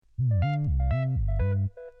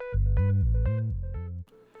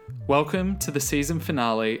Welcome to the season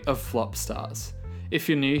finale of Flop Stars. If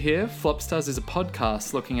you're new here, Flop Stars is a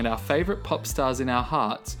podcast looking at our favourite pop stars in our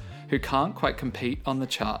hearts who can't quite compete on the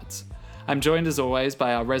charts. I'm joined as always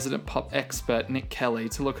by our resident pop expert Nick Kelly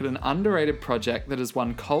to look at an underrated project that has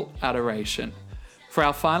won cult adoration. For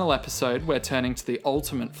our final episode, we're turning to the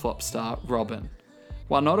ultimate flop star, Robyn.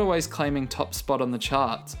 While not always claiming top spot on the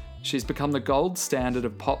charts, she's become the gold standard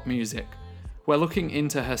of pop music. We're looking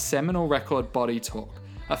into her seminal record Body Talk,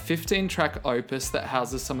 a 15-track opus that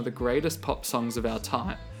houses some of the greatest pop songs of our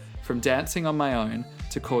time, from Dancing on My Own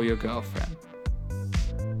to Call Your Girlfriend.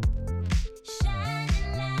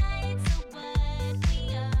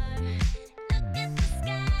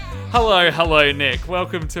 Hello, Nick.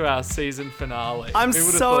 Welcome to our season finale. I'm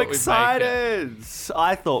so excited.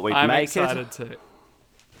 I thought we'd make it. I'm excited too.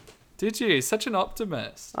 Did you? Such an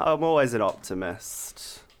optimist. I'm always an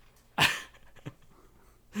optimist.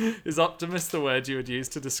 Is optimist the word you would use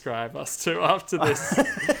to describe us two after this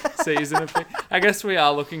season? I guess we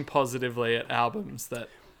are looking positively at albums that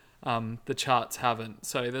the charts haven't.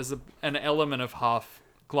 So there's an element of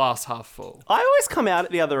glass half full. I always come out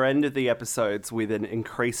at the other end of the episodes with an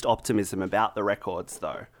increased optimism about the records,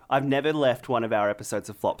 though. I've never left one of our episodes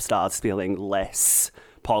of Flop Stars feeling less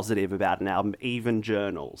positive about an album. Even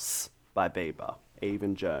Journals by Bieber.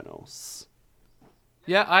 Even Journals.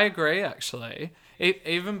 Yeah, I agree, actually.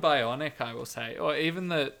 Even Bionic, I will say, or even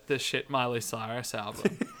the shit Miley Cyrus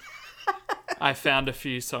album. I found a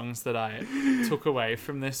few songs that I took away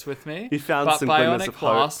from this with me. You found some glimmers of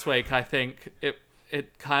hope. Bionic last week, I think it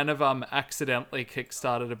kind of accidentally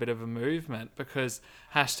kickstarted a bit of a movement because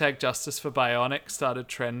 #Justice for Bionic started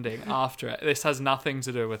trending after it. This has nothing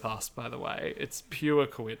to do with us, by the way. It's pure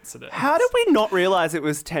coincidence. How did we not realise it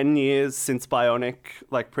was 10 years since Bionic,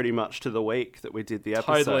 like pretty much to the week that we did the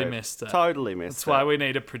episode? Totally missed it. That's why we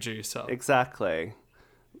need a producer. Exactly.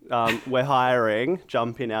 We're hiring.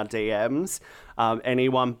 Jump in our DMs.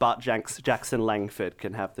 Anyone but Jackson Langford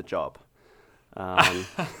can have the job.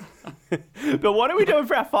 But what are we doing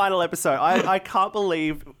for our final episode? I can't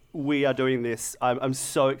believe we are doing this. I'm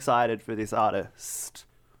so excited for this artist.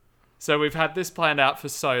 So we've had this planned out for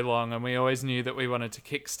so long, and we always knew that we wanted to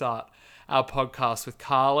kickstart our podcast with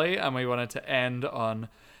Carly, and we wanted to end on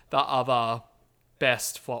the other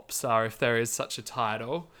best flop star, if there is such a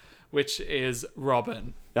title, which is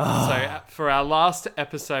Robyn. So for our last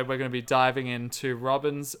episode, we're going to be diving into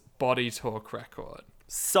Robyn's Body Talk record.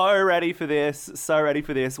 So ready for this.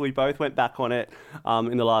 We both went back on it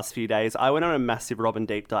in the last few days. I went on a massive Robyn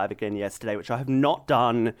deep dive again yesterday, which I have not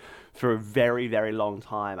done for a very, very long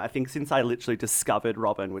time. I think since I literally discovered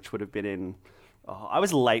Robyn, which would have been I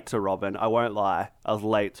was late to Robyn. I won't lie. I was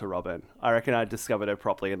late to Robyn. I reckon I discovered her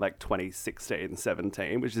properly in like 2016,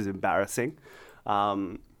 17, which is embarrassing.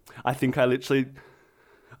 I think I literally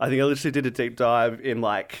did a deep dive in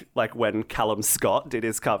like when Callum Scott did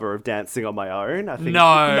his cover of Dancing on My Own. I think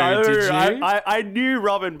No, did you? I knew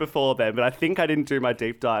Robyn before then, but I think I didn't do my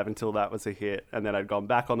deep dive until that was a hit, and then I'd gone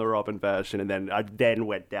back on the Robyn version, and then I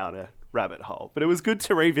went down a rabbit hole. But it was good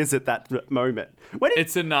to revisit that moment.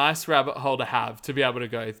 It's a nice rabbit hole to have, to be able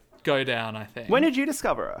to go down, I think. When did you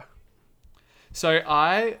discover her? So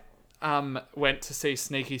I went to see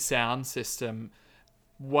Sneaky Sound System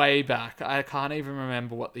way back. I can't even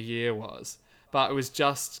remember what the year was, but it was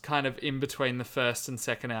just kind of in between the first and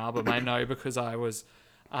second album. I know because I was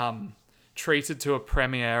treated to a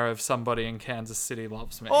premiere of Somebody in Kansas City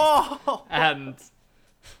Loves Me. Oh! And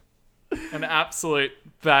an absolute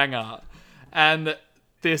banger. And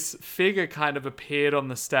this figure kind of appeared on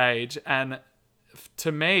the stage, and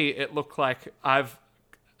to me it looked like, I've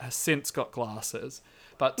since got glasses,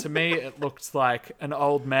 but to me it looked like an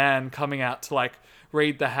old man coming out to like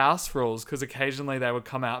read the house rules, because occasionally they would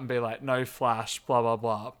come out and be like, no flash, blah, blah,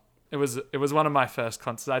 blah. It was one of my first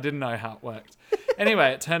concerts. I didn't know how it worked.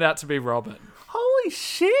 Anyway, it turned out to be Robyn. Holy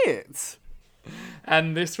shit.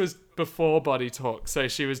 And this was before Body Talk, so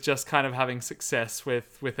she was just kind of having success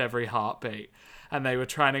with Every Heartbeat. And they were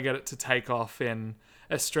trying to get it to take off in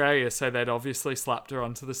Australia, so they'd obviously slapped her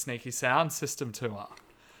onto the Sneaky Sound System tour.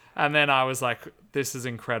 And then I was like, this is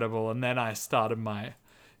incredible. And then I started my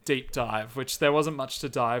deep dive, which there wasn't much to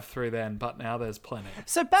dive through then, but now there's plenty.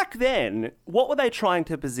 So back then, what were they trying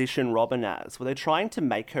to position Robyn as? Were they trying to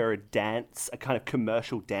make her a kind of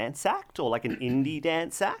commercial dance act, or like an indie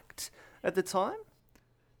dance act at the time?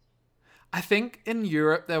 I think in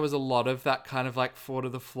Europe there was a lot of that kind of like four to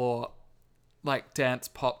the floor, like dance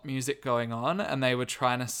pop music going on, and they were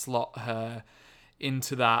trying to slot her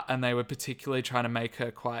into that, and they were particularly trying to make her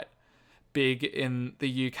quite big in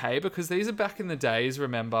the UK, because these are back in the days,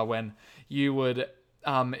 remember, when you would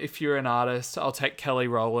if you're an artist, I'll take Kelly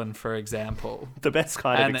Rowland, for example. The best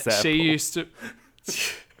kind of example. She used to...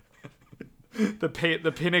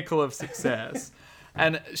 the pinnacle of success.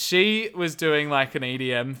 And she was doing like an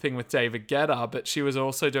EDM thing with David Guetta, but she was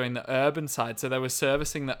also doing the urban side. So they were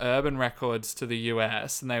servicing the urban records to the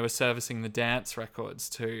US and they were servicing the dance records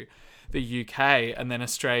to the UK. And then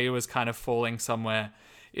Australia was kind of falling somewhere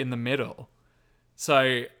in the middle.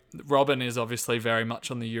 So Robyn is obviously very much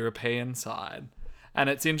on the European side. And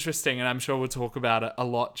it's interesting, and I'm sure we'll talk about it a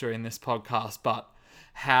lot during this podcast, but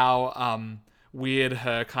how weird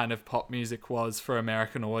her kind of pop music was for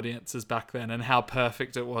American audiences back then and how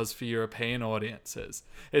perfect it was for European audiences.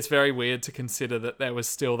 It's very weird to consider that there was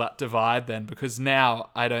still that divide then, because now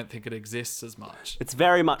I don't think it exists as much. It's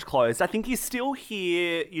very much closed. I think you still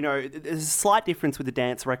hear, there's a slight difference with the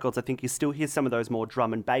dance records. I think you still hear some of those more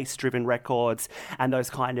drum and bass driven records and those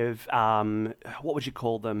kind of, what would you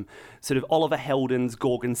call them? Sort of Oliver Heldens,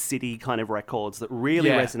 Gorgon City kind of records that really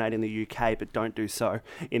resonate in the UK but don't do so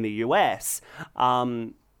in the US.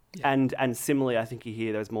 And similarly, I think you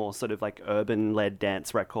hear those more sort of like urban-led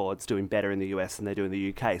dance records doing better in the US than they do in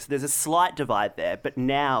the UK. So there's a slight divide there, but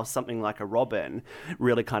now something like a Robyn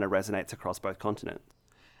really kind of resonates across both continents.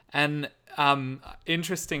 And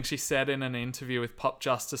interesting, she said in an interview with Pop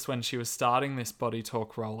Justice when she was starting this Body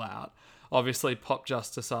Talk rollout, obviously Pop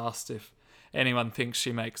Justice asked if anyone thinks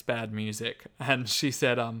she makes bad music. And she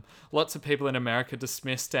said, lots of people in America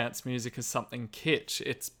dismiss dance music as something kitsch.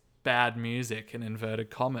 It's bad music in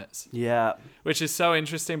inverted commas. Yeah. Which is so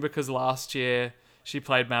interesting because last year she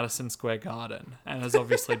played Madison Square Garden and has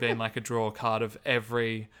obviously been like a draw card of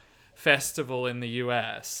every festival in the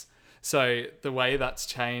US. So the way that's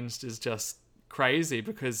changed is just crazy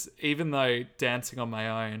because even though Dancing on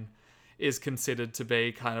My Own is considered to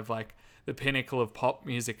be kind of like the pinnacle of pop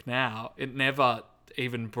music now, it never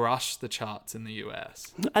even brush the charts in the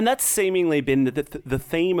US. And that's seemingly been the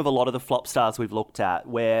theme of a lot of the flop stars we've looked at,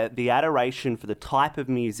 where the adoration for the type of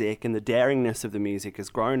music and the daringness of the music has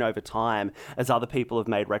grown over time as other people have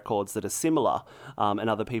made records that are similar, and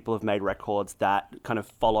other people have made records that kind of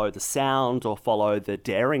follow the sound or follow the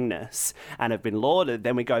daringness and have been lauded.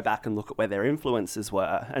 Then we go back and look at where their influences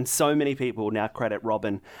were. And so many people now credit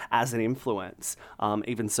Robyn as an influence,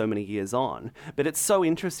 even so many years on. But it's so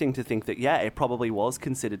interesting to think that, it probably was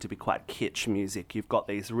considered to be quite kitsch music. You've got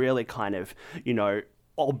these really kind of,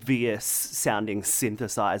 obvious sounding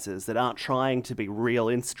synthesizers that aren't trying to be real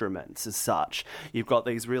instruments as such. You've got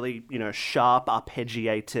these really, sharp,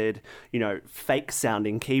 arpeggiated, fake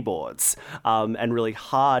sounding keyboards, and really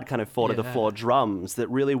hard kind of four to the floor drums that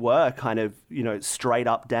really were kind of, straight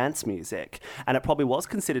up dance music. And it probably was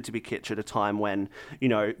considered to be kitsch at a time when,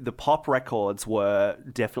 the pop records were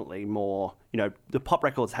definitely more, the pop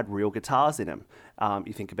records had real guitars in them.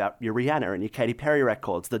 You think about your Rihanna and your Katy Perry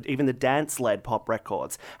records, even the dance-led pop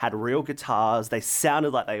records had real guitars. They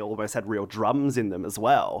sounded like they almost had real drums in them as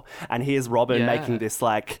well. And here's Robyn making this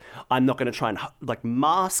I'm not going to try and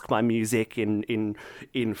mask my music in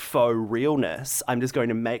faux realness. I'm just going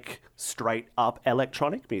to make straight up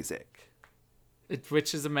electronic music.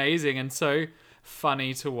 Which is amazing and so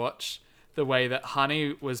funny to watch. The way that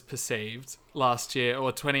Honey was perceived last year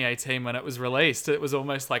or 2018 when it was released, it was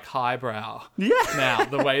almost like highbrow. Yeah. Now,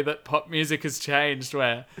 the way that pop music has changed,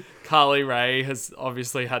 where Carly Rae has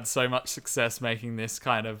obviously had so much success making this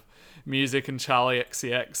kind of music and Charlie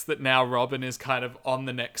XCX, that now Robyn is kind of on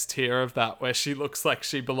the next tier of that, where she looks like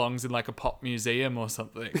she belongs in like a pop museum or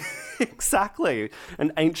something. Exactly.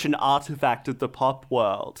 An ancient artifact of the pop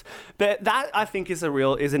world. But that, I think, is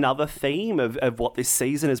another theme of what this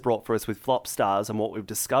season has brought for us with Flop Stars, and what we've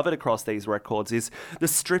discovered across these records is the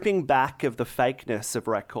stripping back of the fakeness of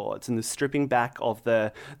records and the stripping back of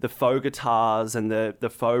the faux guitars and the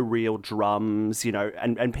faux real drums,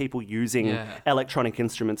 and people using electronic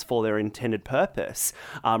instruments for their intended purpose,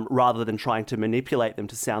 rather than trying to manipulate them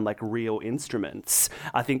to sound like real instruments.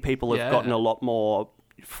 I think people have gotten a lot more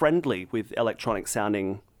friendly with electronic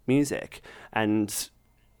sounding music, and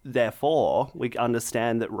therefore we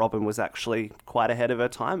understand that Robyn was actually quite ahead of her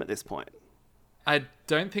time at this point. I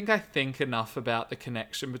don't think I think enough about the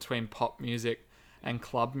connection between pop music and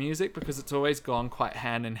club music, because it's always gone quite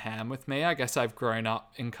hand in hand with me. I guess I've grown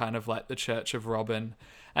up in kind of like the Church of Robyn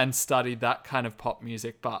and studied that kind of pop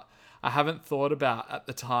music, but I haven't thought about at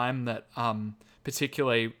the time that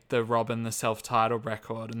particularly the Robyn, the self-titled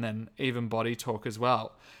record, and then even Body Talk as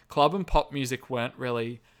well, club and pop music weren't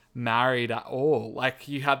really married at all. Like,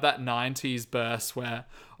 you had that 90s burst where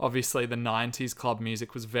obviously the 90s club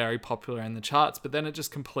music was very popular in the charts, but then it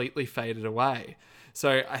just completely faded away.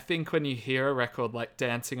 So I think when you hear a record like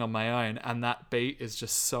Dancing on My Own and that beat is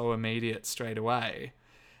just so immediate straight away,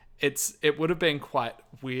 it would have been quite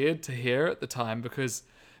weird to hear at the time, because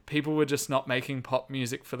people were just not making pop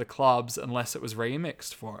music for the clubs unless it was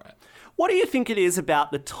remixed for it. What do you think it is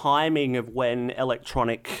about the timing of when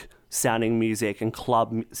electronic sounding music and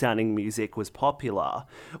club sounding music was popular?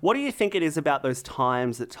 What do you think it is about those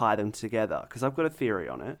times that tie them together? Because I've got a theory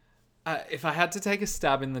on it. If I had to take a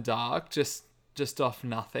stab in the dark, just off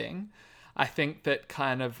nothing, I think that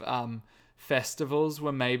kind of festivals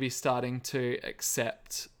were maybe starting to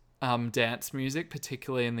accept dance music,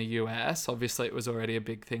 particularly in the US. Obviously, it was already a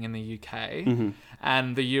big thing in the UK. Mm-hmm.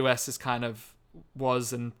 And the US is kind of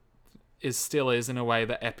was and still is in a way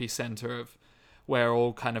the epicenter of where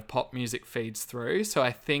all kind of pop music feeds through. So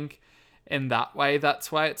I think in that way,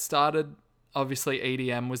 that's why it started. Obviously,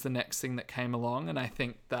 EDM was the next thing that came along, and I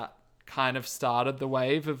think that kind of started the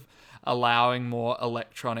wave of allowing more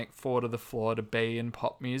electronic four to the floor to be in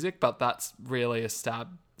pop music. But that's really a stab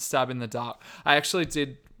in the dark. I actually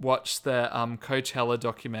did watch the Coachella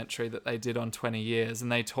documentary that they did on 20 Years,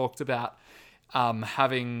 and they talked about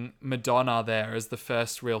having Madonna there as the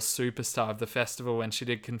first real superstar of the festival when she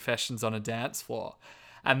did Confessions on a Dance Floor.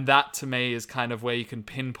 And that, to me, is kind of where you can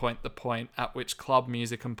pinpoint the point at which club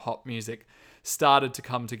music and pop music started to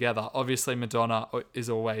come together. Obviously, Madonna is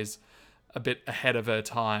always a bit ahead of her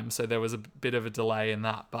time, so there was a bit of a delay in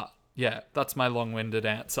that. But yeah, that's my long-winded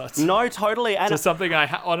answer. No, totally. And just something I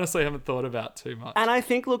honestly haven't thought about too much. And I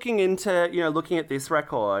think looking at this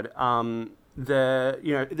record,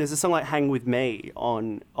 there's a song like "Hang With Me"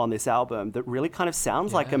 on this album that really kind of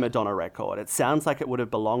sounds like a Madonna record. It sounds like it would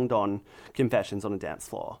have belonged on Confessions on a Dance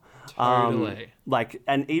Floor. Totally.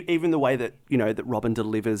 Even the way that that Robyn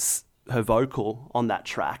delivers her vocal on that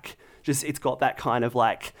track, just it's got that kind of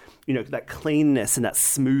like that cleanness and that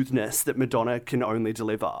smoothness that Madonna can only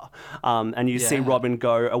deliver. And you see Robyn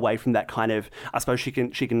go away from that kind of, I suppose she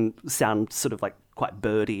can sound sort of like quite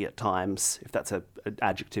birdy at times, if that's an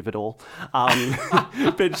adjective at all.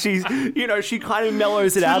 But she's, she kind of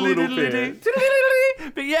mellows it out a little bit.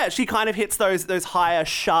 But yeah, she kind of hits those higher,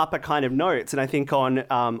 sharper kind of notes. And I think on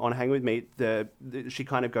Hang With Me, she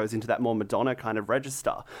kind of goes into that more Madonna kind of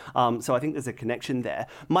register. So I think there's a connection there.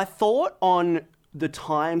 My thought on the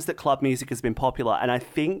times that club music has been popular, and I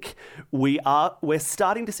think we're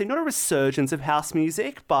starting to see not a resurgence of house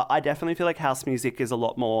music, but I definitely feel like house music is a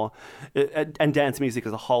lot more, and dance music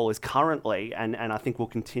as a whole is currently, and I think will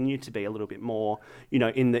continue to be a little bit more,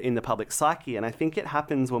 in the public psyche. And I think it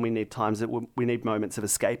happens when we need times that we need moments of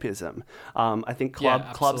escapism. I think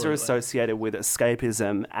clubs are associated with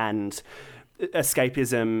escapism, and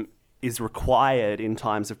escapism is required in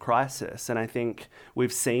times of crisis. And I think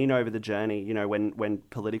we've seen over the journey, when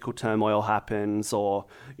political turmoil happens or,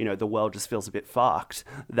 the world just feels a bit fucked,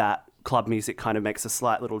 that club music kind of makes a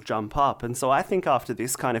slight little jump up. And so I think after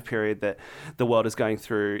this kind of period that the world is going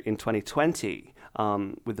through in 2020,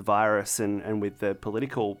 with the virus and with the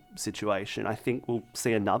political situation, I think we'll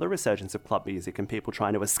see another resurgence of club music and people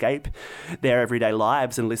trying to escape their everyday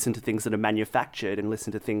lives and listen to things that are manufactured and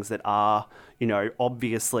listen to things that are,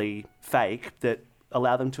 obviously fake, that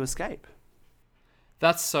allow them to escape.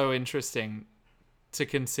 That's so interesting to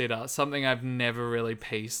consider. Something I've never really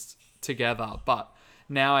pieced together, but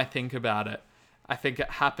now I think about it, I think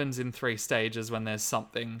it happens in 3 stages when there's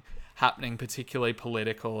something happening particularly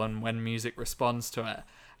political and when music responds to it.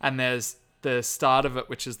 And there's the start of it,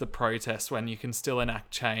 which is the protest, when you can still enact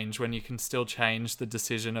change, when you can still change the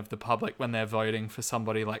decision of the public when they're voting for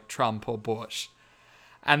somebody like Trump or Bush.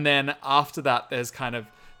 And then after that, there's kind of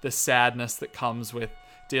the sadness that comes with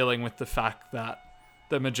dealing with the fact that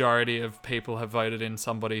the majority of people have voted in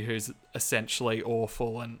somebody who's essentially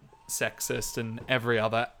awful and sexist and every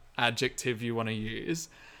other adjective you want to use.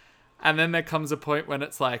 And then there comes a point when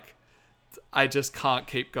it's like, I just can't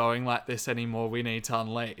keep going like this anymore. We need to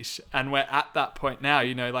unleash. And we're at that point now,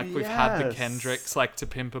 we've had the Kendricks, like To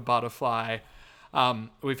Pimp a Butterfly.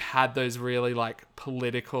 We've had those really like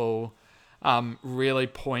political, really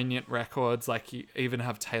poignant records. Like you even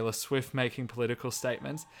have Taylor Swift making political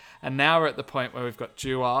statements. And now we're at the point where we've got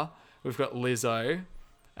Dua, we've got Lizzo,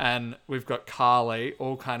 and we've got Carly,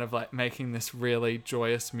 all kind of like making this really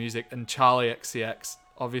joyous music. And Charli XCX,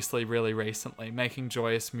 obviously really recently, making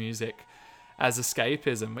joyous music as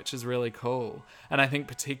escapism, which is really cool. And I think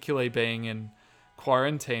particularly being in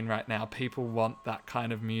quarantine right now, people want that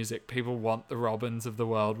kind of music. People want the Robins of the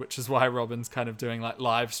world, which is why Robin's kind of doing like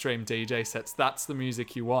live stream DJ sets. That's the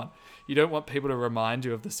music you want. You don't want people to remind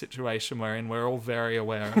you of the situation we're in. We're all very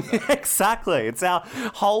aware of it. Exactly. It's our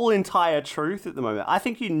whole entire truth at the moment. I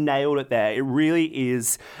think you nailed it there. It really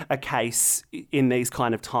is a case in these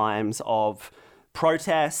kind of times of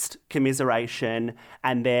protest, commiseration,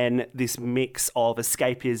 and then this mix of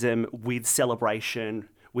escapism with celebration,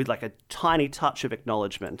 with like a tiny touch of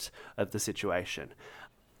acknowledgement of the situation.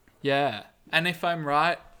 Yeah. And if I'm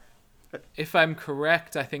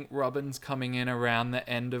correct, I think Robin's coming in around the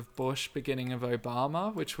end of Bush, beginning of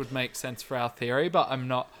Obama, which would make sense for our theory, but I'm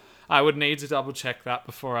not. I would need to double check that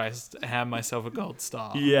before I hand myself a gold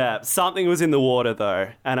star. Yeah, something was in the water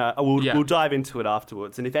though, and we'll dive into it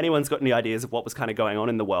afterwards. And if anyone's got any ideas of what was kind of going on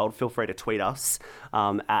in the world, feel free to tweet us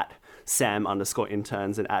at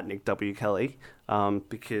Sam_interns and at Nick W. Kelly,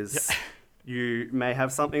 because you may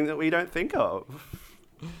have something that we don't think of.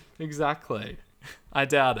 Exactly. I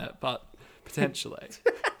doubt it, but potentially.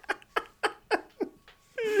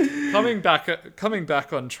 Coming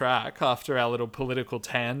back on track after our little political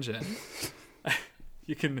tangent,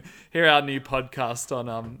 you can hear our new podcast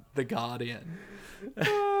on The Guardian.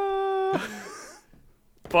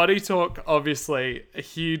 Body Talk, obviously a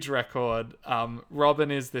huge record. Robin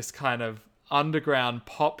is this kind of underground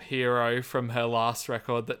pop hero from her last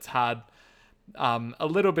record that's had a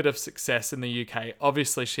little bit of success in the UK.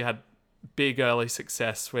 Obviously, she had big early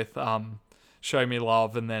success with Show Me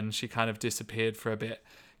Love, and then she kind of disappeared for a bit.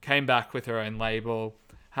 Came back with her own label,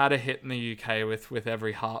 had a hit in the UK with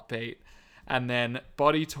Every Heartbeat. And then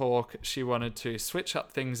Body Talk, she wanted to switch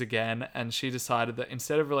up things again, and she decided that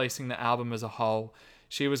instead of releasing the album as a whole,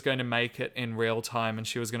 she was going to make it in real time, and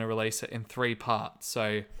she was going to release it in 3 parts.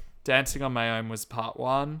 So Dancing on My Own was part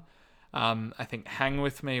 1. I think Hang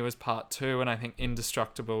With Me was part 2, and I think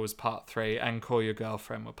Indestructible was part 3, and Call Your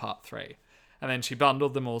Girlfriend were part 3. And then she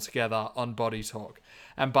bundled them all together on Body Talk.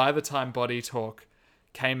 And by the time Body Talk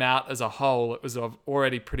came out as a whole, it was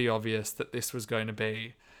already pretty obvious that this was going to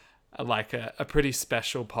be a pretty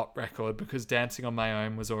special pop record, because Dancing on My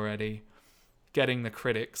Own was already getting the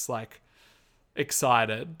critics like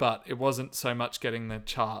excited, but it wasn't so much getting the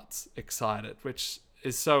charts excited, which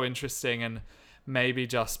is so interesting. And maybe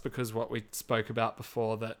just because what we spoke about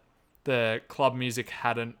before, that the club music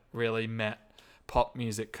hadn't really met pop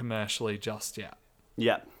music commercially just yet.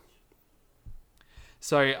 Yeah.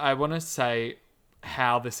 So I want to say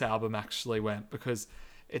how this album actually went, because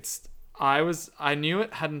I knew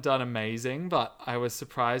it hadn't done amazing, but I was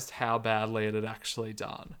surprised how badly it had actually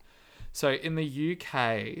done. So in the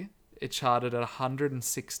UK, it charted at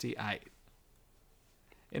 168.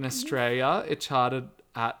 In Australia, it charted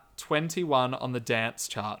at 21 on the dance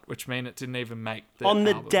chart, which means it didn't even make the on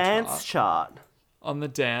the album dance chart. On the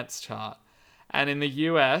dance chart. And in the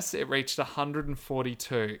US, it reached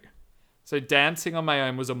 142. So Dancing on My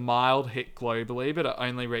Own was a mild hit globally, but it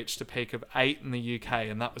only reached a peak of 8 in the UK,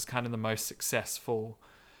 and that was kind of the most successful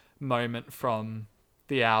moment from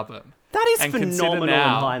the album. That is phenomenal in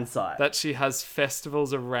hindsight. That she has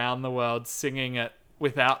festivals around the world singing it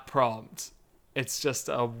without prompt. It's just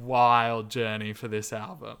a wild journey for this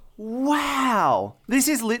album. Wow. This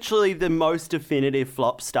is literally the most definitive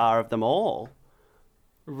flop star of them all.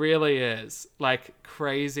 Really is. Like,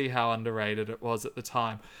 crazy how underrated it was at the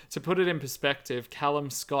time. To put it in perspective,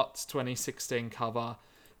 Callum Scott's 2016 cover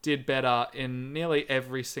did better in nearly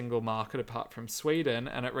every single market apart from Sweden,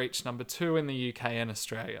 and it reached number 2 in the UK and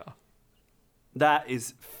Australia. That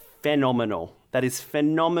is phenomenal. That is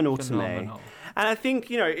phenomenal to me. And I think,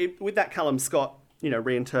 with that Callum Scott,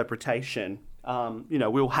 reinterpretation,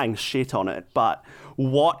 we'll hang shit on it, but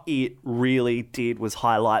what it really did was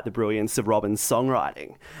highlight the brilliance of Robin's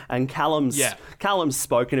songwriting. And Callum's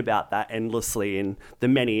spoken about that endlessly in the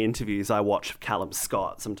many interviews I watch of Callum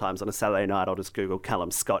Scott. Sometimes on a Saturday night, I'll just Google Callum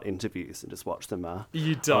Scott interviews and just watch them on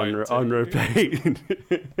repeat.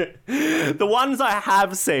 The ones I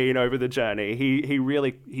have seen over the journey, he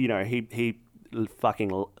really, he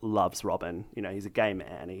fucking loves Robin. He's a gay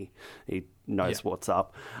man. He knows what's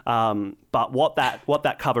up. But what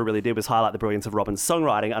that cover really did was highlight the brilliance of Robin's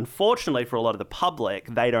songwriting. Unfortunately, for a lot of the public,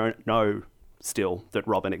 they don't know still that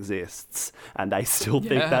Robin exists, and they still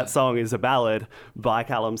think that song is a ballad by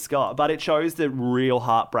Callum Scott. But it shows the real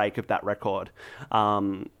heartbreak of that record.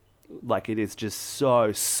 It is just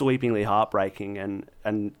so sweepingly heartbreaking,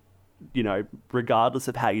 and regardless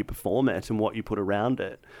of how you perform it and what you put around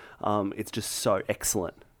it, it's just so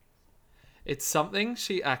excellent. It's something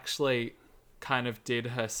she actually kind of did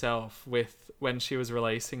herself with when she was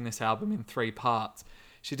releasing this album in 3 parts.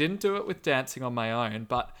 She didn't do it with Dancing on My Own,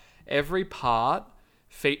 but every part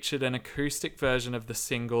featured an acoustic version of the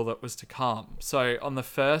single that was to come. So on the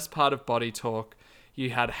first part of Body Talk, you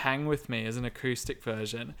had Hang With Me as an acoustic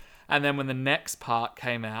version. And then when the next part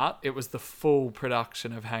came out, it was the full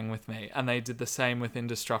production of Hang With Me. And they did the same with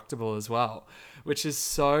Indestructible as well, which is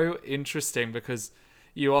so interesting because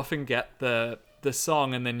you often get the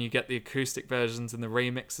song and then you get the acoustic versions and the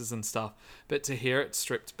remixes and stuff. But to hear it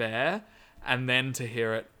stripped bare and then to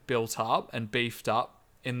hear it built up and beefed up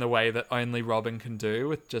in the way that only Robyn can do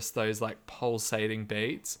with just those like pulsating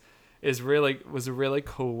beats was a really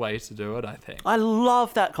cool way to do it, I think. I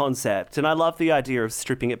love that concept, and I love the idea of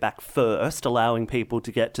stripping it back first, allowing people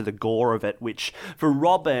to get to the gore of it, which for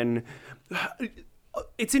Robyn,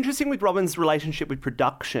 it's interesting with Robyn's relationship with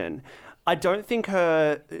production. I don't think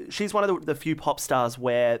she's one of the few pop stars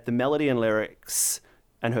where the melody and lyrics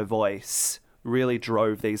and her voice really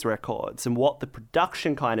drove these records. And what the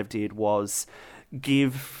production kind of did was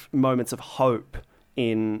give moments of hope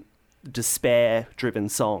in despair-driven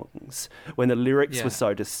songs. When the lyrics were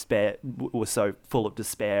so full of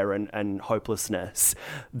despair and hopelessness,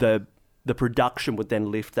 the production would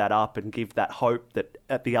then lift that up and give that hope that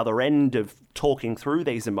at the other end of talking through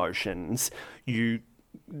these emotions,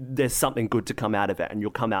 there's something good to come out of it and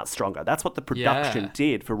you'll come out stronger. That's what the production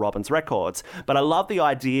did for Robyn's records. But I love the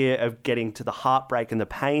idea of getting to the heartbreak and the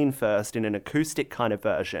pain first in an acoustic kind of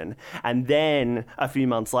version, and then a few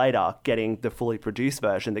months later getting the fully produced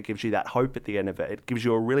version that gives you that hope at the end of it. It gives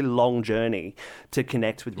you a really long journey to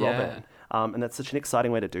connect with Robyn. And that's such an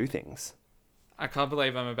exciting way to do things. I can't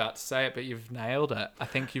believe I'm about to say it, but you've nailed it. I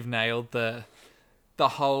think you've nailed the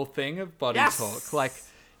whole thing of Body Talk. Like,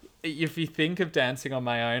 if you think of Dancing on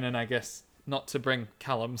My Own, and I guess not to bring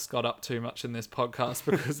Callum Scott up too much in this podcast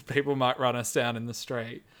because people might run us down in the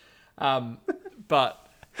street. But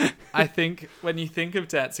I think when you think of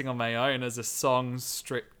Dancing on My Own as a song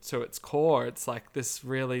stripped to its core, it's like this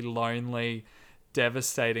really lonely,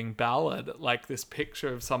 devastating ballad, like this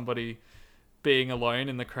picture of somebody being alone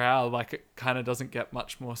in the crowd. Like, it kind of doesn't get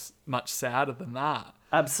much sadder than that.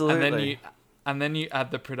 Absolutely. And then you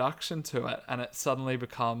add the production to it and it suddenly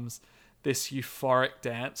becomes this euphoric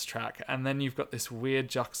dance track. And then you've got this weird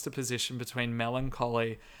juxtaposition between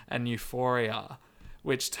melancholy and euphoria,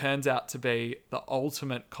 which turns out to be the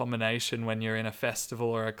ultimate combination when you're in a festival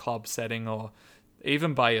or a club setting or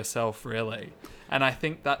even by yourself, really. And I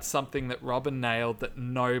think that's something that Robyn nailed that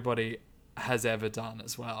nobody has ever done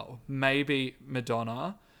as well. Maybe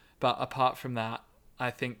Madonna, but apart from that, I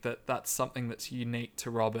think that that's something that's unique to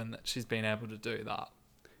Robyn, that she's been able to do that.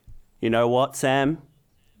 You know what, Sam?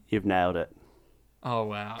 You've nailed it. Oh,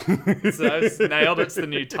 wow. So nailed it's the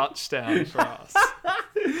new touchdown for us.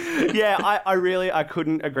 Yeah, I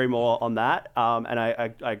couldn't agree more on that. And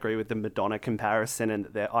I agree with the Madonna comparison, and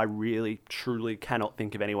that I really, truly cannot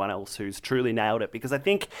think of anyone else who's truly nailed it, because I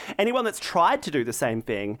think anyone that's tried to do the same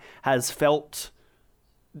thing has felt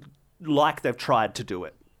like they've tried to do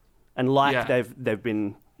it. And they've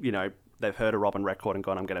been, they've heard a Robyn record and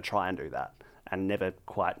gone, I'm going to try and do that, and never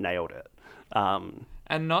quite nailed it.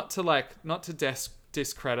 And not to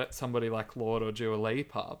discredit somebody like Lorde or Dua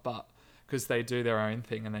Lipa, but because they do their own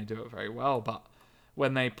thing and they do it very well. But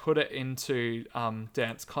when they put it into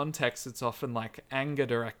dance context, it's often like anger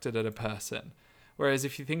directed at a person. Whereas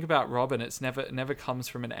if you think about Robyn, it never comes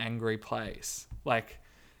from an angry place. Like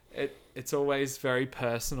it's always very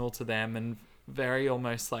personal to them and very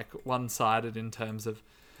almost like one-sided in terms of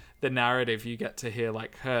the narrative. You get to hear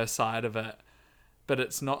like her side of it, but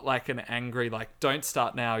it's not like an angry, like, don't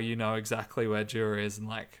start now, you know exactly where Dua is and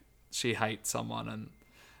like she hates someone and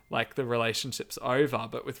like the relationship's over.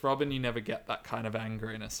 But with Robyn, you never get that kind of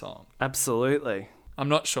anger in a song. Absolutely. I'm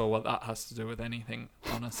not sure what that has to do with anything,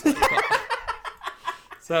 honestly. But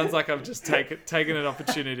sounds like I've just taken an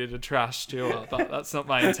opportunity to trash Dua, but that's not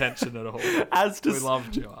my intention at all. We love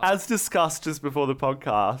Dua. As discussed just before the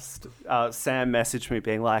podcast, Sam messaged me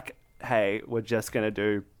being like, hey, we're just going to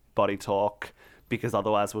do Body Talk because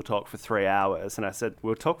otherwise we'll talk for 3 hours. And I said,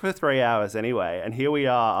 we'll talk for 3 hours anyway. And here we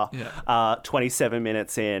are, 27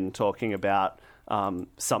 minutes in, talking about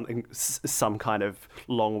some kind of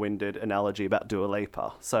long-winded analogy about Dua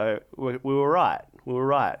Lipa. So we were right. We were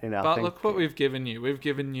right in our thinking. But look what we've given you. We've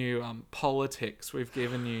given you politics. We've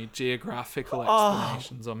given you geographical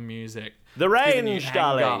explanations on music. The range,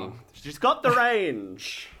 darling. She's got the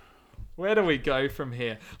range. Where do we go from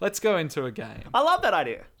here? Let's go into a game. I love that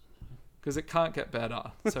idea. Because it can't get better,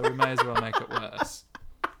 so we may as well make it worse.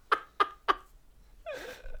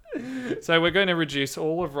 So we're going to reduce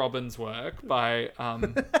all of Robyn's work by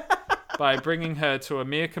by bringing her to a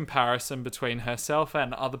mere comparison between herself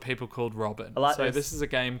and other people called Robin. I like so this is a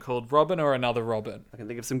game called Robin or Another Robin. I can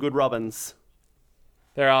think of some good Robins.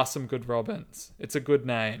 There are some good Robins. It's a good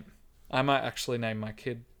name. I might actually name my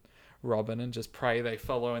kid Robin and just pray they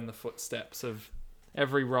follow in the footsteps of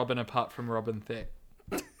every Robin apart from Robin Thicke.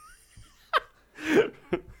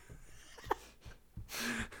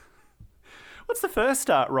 What's the first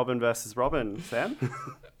Robin versus Robin, Sam?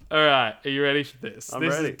 All right, are you ready for this? I'm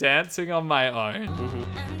this ready. is Dancing on My Own.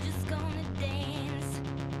 I'm just gonna dance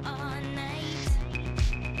all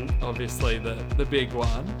night. Obviously the big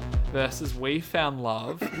one, versus We Found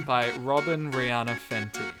Love by Robin Rihanna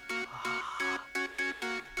Fenty.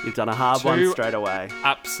 You've done a hard one straight away.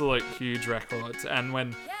 Absolute huge records. And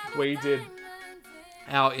when we did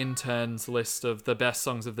our interns list of the best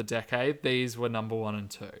songs of the decade, these were number 1 and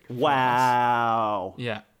 2. Wow.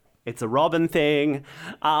 Yeah. It's a Robin thing.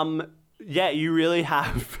 Yeah, you really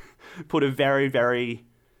have put a very, very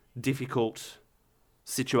difficult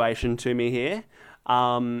situation to me here.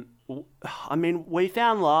 I mean, We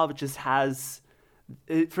Found Love just has,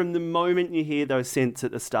 from the moment you hear those synths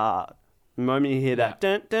at the start, the moment you hear that,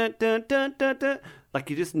 dun, dun, dun, dun, dun, dun,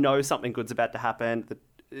 like you just know something good's about to happen.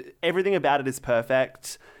 Everything about it is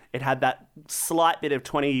perfect. It had that slight bit of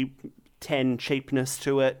 2010 cheapness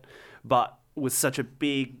to it, but was such a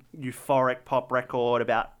big, euphoric pop record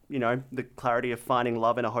about, you know, the clarity of finding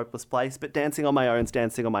love in a hopeless place. But Dancing on My Own's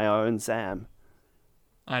Dancing on My Own, Sam.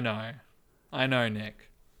 I know,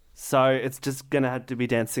 Nick. So it's just going to have to be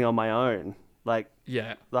Dancing on My Own. Like,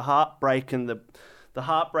 Yeah. the heartbreak and the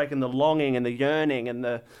longing and the yearning and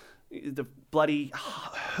the bloody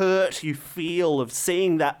hurt you feel of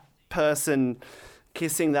seeing that person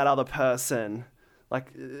kissing that other person.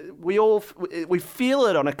 Like, we feel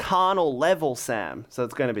it on a carnal level, Sam. So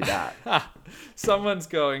it's going to be that. Someone's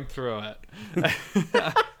going through it.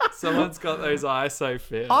 Someone's got those ISO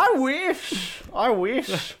feels. I wish.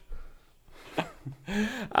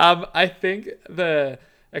 I think a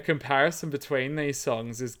comparison between these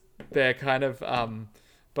songs is they're kind of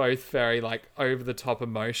both very like over the top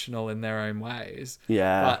emotional in their own ways.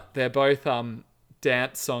 Yeah. But they're both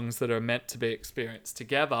dance songs that are meant to be experienced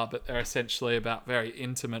together, but they're essentially about very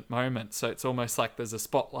intimate moments. So it's almost like there's a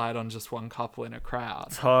spotlight on just one couple in a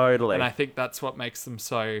crowd. Totally. And I think that's what makes them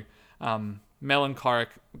so melancholic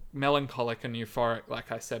and euphoric,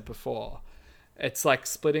 like I said before. It's like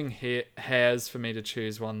splitting hairs for me to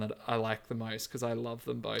choose one that I like the most because I love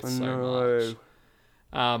them both so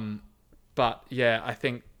much. But yeah, I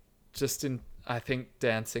think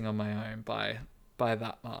Dancing on My Own by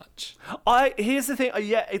that much. Here's the thing.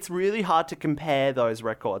 Yeah, it's really hard to compare those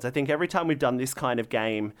records. I think every time we've done this kind of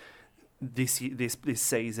game this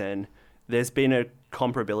season, there's been a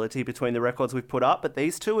comparability between the records we've put up, but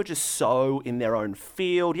these two are just so in their own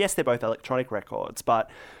field. Yes, they're both electronic records,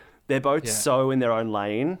 but they're both so in their own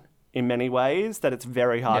lane in many ways that it's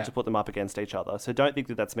very hard to put them up against each other. So don't think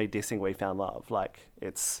that that's me dissing We Found Love. Like,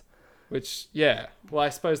 it's... Which, yeah. Well, I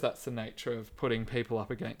suppose that's the nature of putting people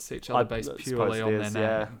up against each other based purely on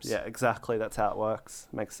their names. Yeah, exactly. That's how it works.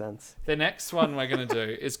 Makes sense. The next one we're going to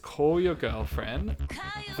do is Call Your Girlfriend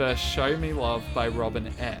versus Show Me Love by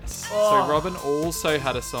Robin S. So Robin also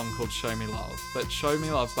had a song called Show Me Love, but Show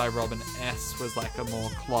Me Love by Robin S was like a more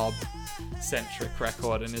club-centric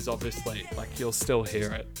record and is obviously, like, you'll still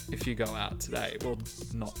hear it if you go out today. Well,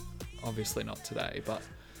 obviously not today, but...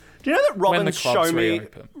 Do you know that when the Robin's clubs Show Me...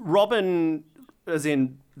 reopen. Robin, as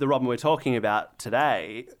in the Robin we're talking about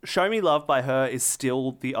today, Show Me Love by her is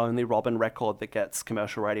still the only Robin record that gets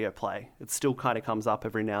commercial radio play. It still kind of comes up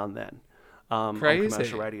every now and then on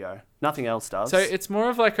commercial radio. Nothing else does. So it's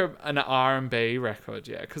more of like an R&B record,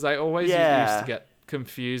 yeah? Because I always used to get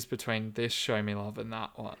confused between this Show Me Love and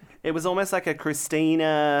that one. It was almost like a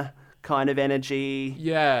Christina kind of energy.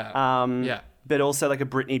 Yeah. Yeah. But also like a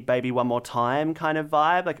Britney Baby One More Time kind of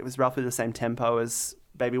vibe. Like it was roughly the same tempo as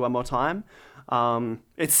Baby One More Time.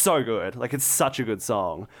 It's so good. Like it's such a good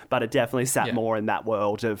song. But it definitely sat more in that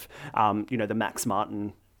world of, the Max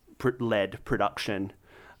Martin led production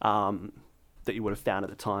that you would have found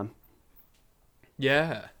at the time.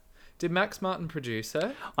 Yeah. Did Max Martin produce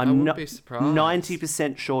it? I I'm wouldn't be surprised.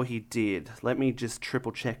 90% sure he did. Let me just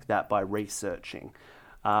triple check that by researching.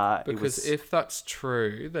 Because if that's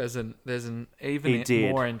true, there's an even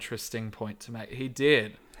more interesting point to make. He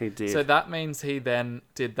did. So that means he then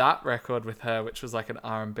did that record with her, which was like an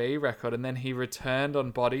R&B record, and then he returned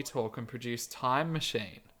on Body Talk and produced Time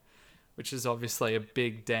Machine, which is obviously a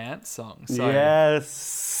big dance song. So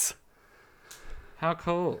yes. how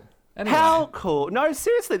cool. Anyway, How cool. No,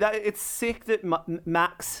 seriously, it's sick that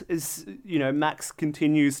Max is, Max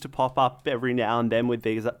continues to pop up every now and then with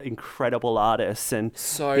these incredible artists, and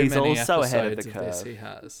so he's many also ahead of episodes the of this curve. he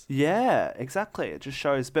has. Yeah, exactly. It just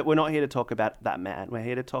shows, but we're not here to talk about that man. We're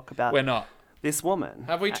here to talk about We're not. this woman.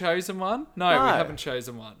 Have we chosen one? No, No. we haven't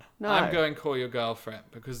chosen one. No. I'm going Call Your Girlfriend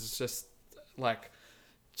because it's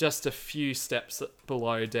just a few steps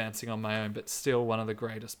below Dancing on My Own, but still one of the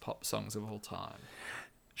greatest pop songs of all time.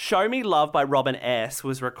 Show Me Love by Robin S.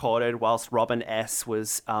 was recorded whilst Robin S.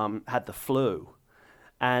 was had the flu.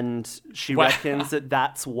 And she Wow. reckons that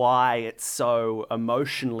that's why it's so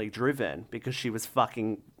emotionally driven, because she was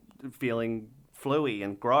fucking feeling fluey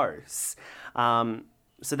and gross.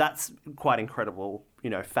 So that's quite incredible,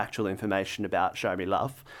 factual information about Show Me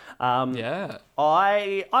Love. Yeah.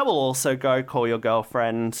 I will also go Call Your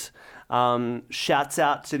Girlfriend. Shouts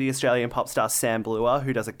out to the Australian pop star Sam Bluer,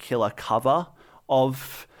 who does a killer cover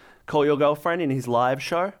of Call Your Girlfriend in his live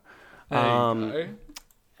show. There you go.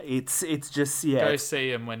 It's just, yeah. Go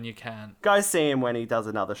see him when you can. Go see him when he does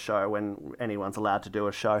another show, when anyone's allowed to do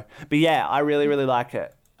a show. But yeah, I really, really like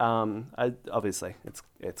it. Obviously,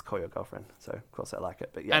 it's Call Your Girlfriend, so of course I like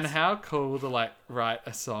it. But yes. And how cool to write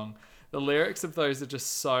a song. The lyrics of those are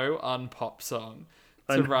just so unpop song.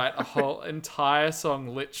 To write a whole entire song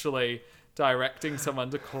literally directing someone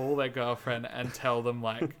to call their girlfriend and tell them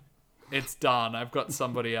it's done. I've got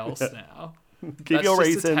somebody else now. Give That's your just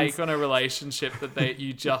reasons. a take on a relationship that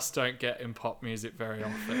you just don't get in pop music very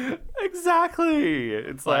often. Exactly.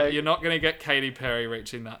 It's like, You're not going to get Katy Perry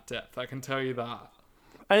reaching that depth. I can tell you that.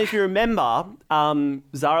 and if you remember,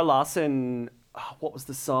 Zara Larsson, what was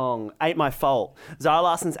the song? Ain't My Fault. Zara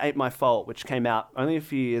Larsson's Ain't My Fault, which came out only a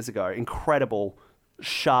few years ago. Incredible,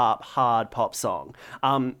 sharp, hard pop song.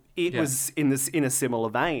 It was in a similar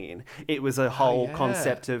vein. It was a whole yeah.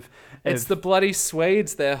 concept of It's the bloody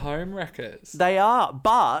Swedes, their home wreckers. They are,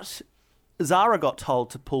 but Zara got told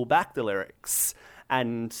to pull back the lyrics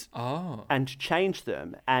and change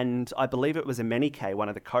them. And I believe it was Emenike, one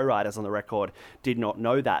of the co-writers on the record, did not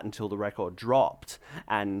know that until the record dropped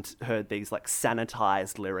and heard these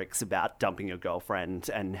sanitized lyrics about dumping your girlfriend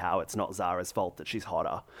and how it's not Zara's fault that she's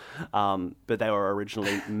hotter. But they were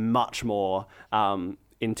originally much more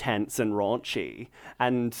intense and raunchy.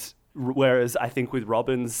 And whereas I think with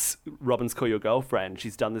Robin's Call Your Girlfriend,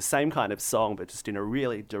 she's done the same kind of song, but just in a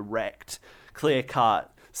really direct, clear-cut,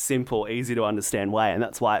 simple, easy to understand way. And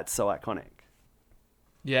that's why it's so iconic.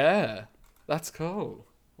 Yeah, that's cool.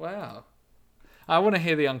 Wow. I want to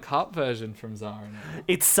hear the uncut version from Zara now.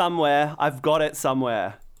 It's somewhere. I've got it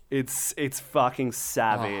somewhere. It's fucking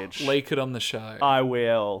savage. Leak it on the show. I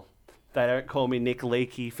will. They don't call me Nick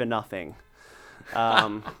Leakey for nothing.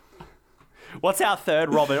 What's our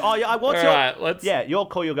third Robin? Oh, yeah. You'll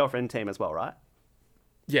Call Your Girlfriend team as well, right?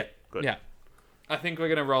 Yeah. Good. Yeah. I think we're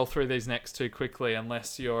going to roll through these next two quickly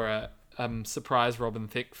unless you're a surprise Robin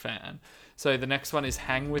Thicke fan. So the next one is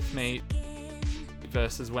Hang With Me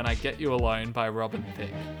versus When I Get You Alone by Robin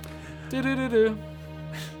Thicke. Do-do-do-do.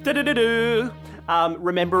 Do-do-do-do.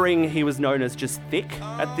 Remembering he was known as just Thick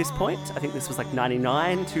at this point. I think this was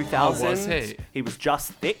 99, 2000. Oh, was he? He was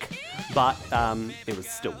just Thick, but it was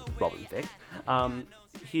still Robin Thicke.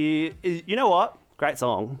 You know what? Great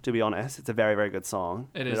song, to be honest. It's a very, very good song.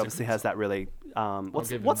 It is It a obviously good has that really...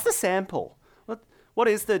 what's him the sample? What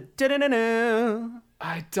is the...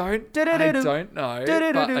 I don't know,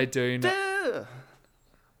 but I do know.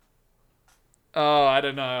 Oh, I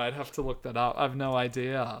don't know. I'd have to look that up. I've no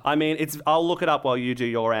idea. I mean, I'll look it up while you do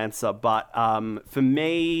your answer, but for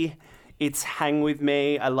me, it's Hang With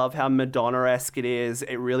Me. I love how Madonna-esque it is.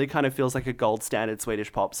 It really kind of feels like a gold standard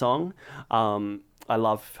Swedish pop song. I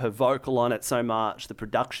love her vocal on it so much. The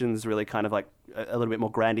production's really kind of a little bit more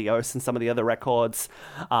grandiose than some of the other records.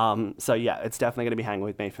 So yeah, it's definitely going to be Hang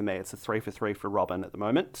With Me for me. It's a 3 for 3 for Robin at the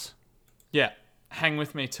moment. Yeah, Hang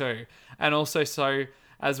With Me too. And also, so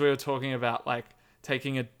as we were talking about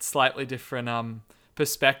taking a slightly different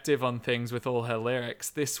perspective on things with all her lyrics,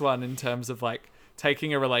 this one in terms of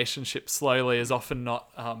taking a relationship slowly is often not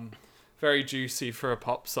very juicy for a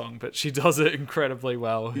pop song, but she does it incredibly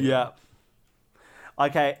well here. Yeah.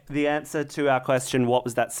 Okay, the answer to our question, what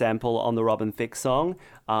was that sample on the Robin Thicke song?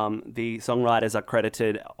 The songwriters are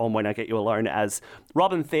credited on When I Get You Alone as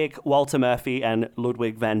Robin Thicke, Walter Murphy, and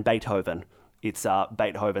Ludwig van Beethoven. It's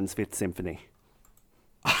Beethoven's Fifth Symphony.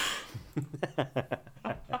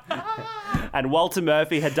 And Walter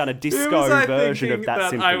Murphy had done a Who disco was I version of thinking that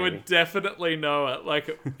symphony. I would definitely know it.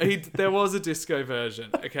 Like there was a disco version.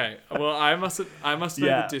 Okay, well I must know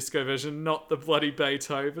Yeah. the disco version, not the bloody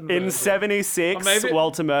Beethoven In version. 76, Or maybe-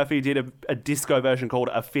 Walter Murphy did a disco version called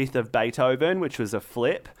A Fifth of Beethoven, which was a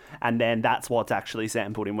flip, and then that's what's actually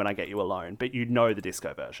sampled in When I Get You Alone. But you know the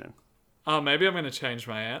disco version. Oh, maybe I'm going to change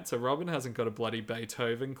my answer. Robin hasn't got a bloody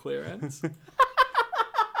Beethoven clearance.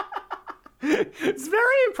 It's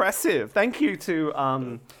very impressive. Thank you to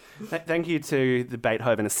the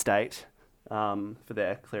Beethoven estate for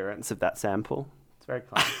their clearance of that sample. It's very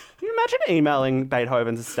kind. Can you imagine emailing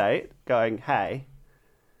Beethoven's estate, going, "Hey,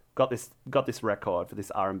 got this record for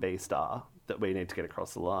this R&B star that we need to get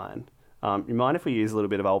across the line. You mind if we use a little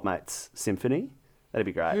bit of Old Mate's Symphony? That'd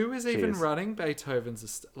be great." Who is even Cheers. running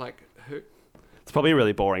Beethoven's who? It's probably a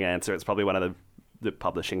really boring answer. It's probably one of the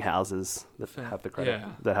publishing houses that Fair. have the credit,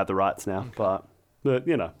 Yeah. that have the rights now. But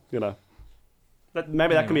you know.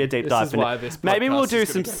 Maybe that can be a deep This dive. is why this Maybe we'll podcast do is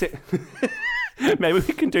some. gonna Maybe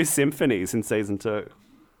we can do symphonies in season 2.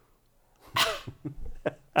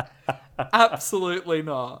 Absolutely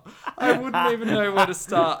not. I wouldn't even know where to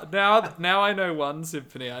start. Now I know one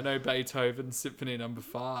symphony. I know Beethoven's Symphony Number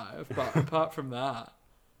 5, but apart from that,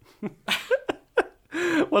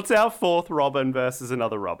 What's our fourth Robin versus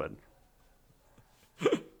another Robin?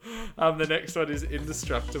 the next one is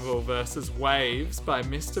Indestructible versus Waves by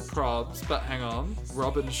Mr. Probs. But hang on,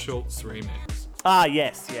 Robin Schultz remix. Ah,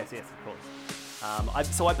 yes, of course.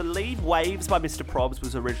 So I believe Waves by Mr. Probs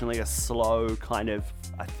was originally a slow kind of,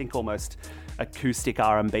 I think almost acoustic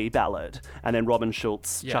R&B ballad. And then Robin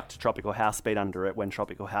Schultz chucked a Tropical House beat under it when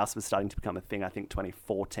Tropical House was starting to become a thing, I think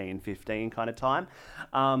 2014, 15 kind of time.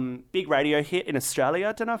 Big radio hit in Australia.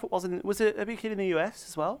 I don't know if it was it a big hit in the US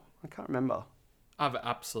as well? I can't remember. I've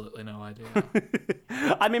absolutely no idea.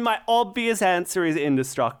 I mean, my obvious answer is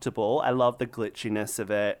Indestructible. I love the glitchiness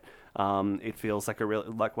of it. It feels like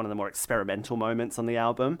like one of the more experimental moments on the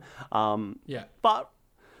album. Yeah. But,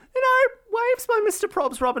 Waves by Mr.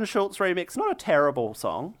 Probs, Robin Schultz remix, not a terrible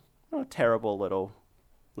song. Not a terrible little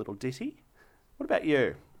ditty. What about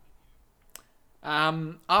you?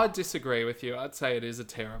 I would disagree with you. I'd say it is a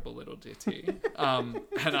terrible little ditty. And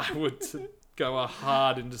I would go a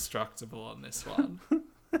hard Indestructible on this one.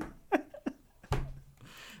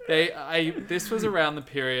 This was around the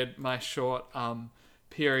period, my short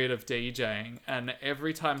period of DJing, and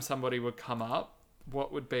every time somebody would come up,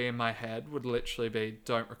 what would be in my head would literally be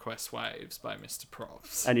 "Don't Request Waves" by Mr.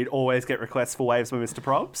 Probs. And you'd always get requests for Waves by Mr.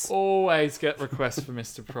 Probs? Always get requests for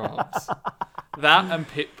Mr. Probs. That and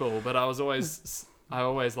Pitbull, but I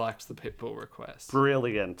always liked the Pitbull request.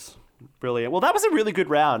 Brilliant. Well, that was a really good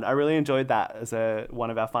round. I really enjoyed that as one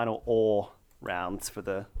of our final Awe rounds for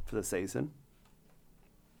the season.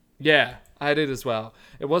 Yeah, I did as well.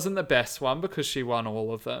 It wasn't the best one because she won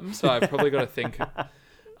all of them, so I've probably got to think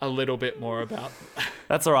a little bit more about.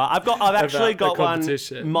 That's all right. I've actually About got the one.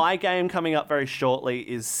 competition. My game coming up very shortly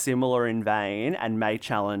is similar in vein and may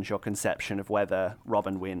challenge your conception of whether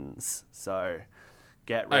Robin wins. So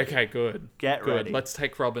get ready. Okay, good. Get good. ready. Let's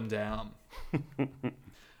take Robin down.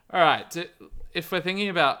 All right. If we're thinking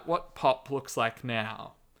about what pop looks like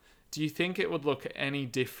now, do you think it would look any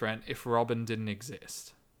different if Robin didn't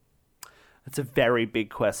exist? That's a very big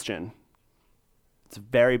question. It's a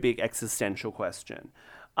very big existential question.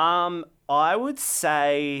 I would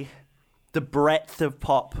say the breadth of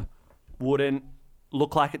pop wouldn't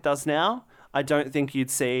look like it does now. I don't think you'd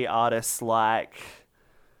see artists like,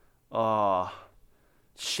 I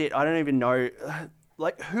don't even know.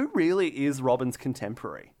 Like, who really is Robin's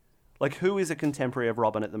contemporary? Like, who is a contemporary of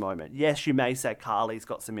Robin at the moment? Yes, you may say Carly's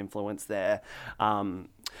got some influence there.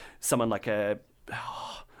 Someone like a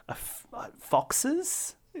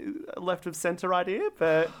Foxes, left of center idea,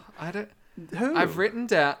 but I don't. who? I've written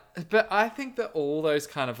down, but I think that all those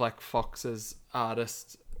kind of like Fox's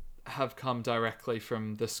artists have come directly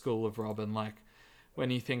from the school of Robin. Like when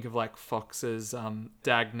you think of like Fox's,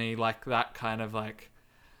 Dagny, like that kind of like,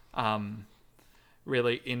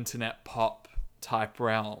 really internet pop type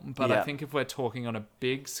realm. But Yeah. I think if we're talking on a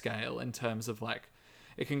big scale in terms of like,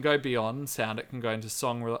 it can go beyond sound. It can go into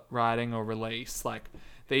songwriting or release. Like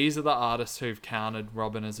these are the artists who've counted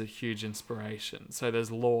Robin as a huge inspiration. So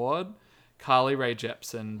there's Lorde, Carly Rae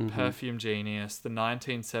Jepsen, Perfume Genius, the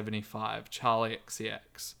 1975, Charlie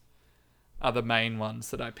XCX are the main ones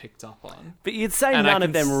that I picked up on. But you'd say And I none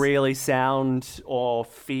of can them really sound or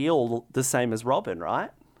feel the same as Robin, right?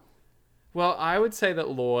 Well, I would say that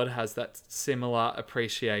Lorde has that similar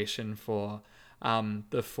appreciation for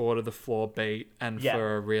the 4 to the floor beat and Yeah.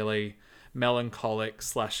 for a really melancholic /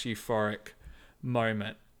 euphoric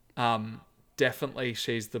moment. Definitely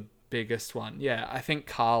she's the biggest one. Yeah, I think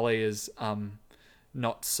Carly is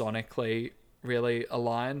not sonically really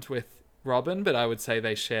aligned with Robin, but I would say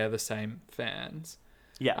they share the same fans.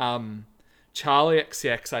 Yeah. Charlie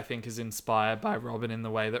XCX, I think, is inspired by Robin in the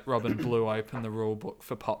way that Robin blew open the rule book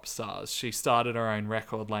for pop stars. She started her own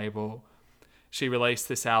record label. She released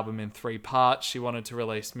this album in 3 parts. She wanted to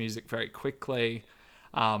release music very quickly,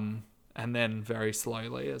 and then very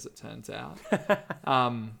slowly, as it turns out.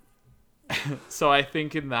 So I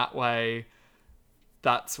think in that way,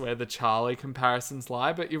 that's where the Charlie comparisons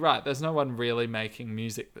lie. But you're right, there's no one really making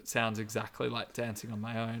music that sounds exactly like Dancing on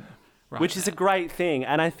My Own. Right Which is a great thing.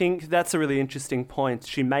 And I think that's a really interesting point.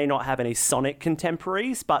 She may not have any sonic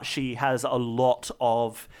contemporaries, but she has a lot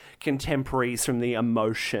of contemporaries from the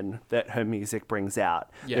emotion that her music brings out.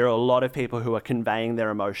 Yeah. There are a lot of people who are conveying their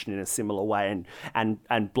emotion in a similar way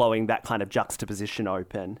and blowing that kind of juxtaposition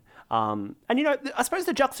open. And, you know, I suppose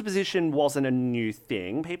the juxtaposition wasn't a new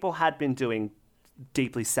thing. People had been doing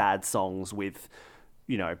deeply sad songs with,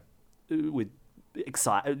 you know, with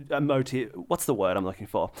emotive. What's the word I'm looking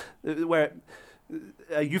for? Where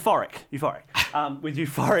euphoric. With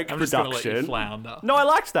euphoric I'm production. just gonna let you flounder. No, I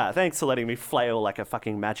liked that. Thanks for letting me flail like a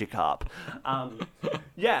fucking magic harp.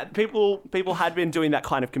 Yeah, people had been doing that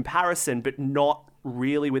kind of comparison, but not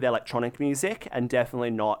really with electronic music, and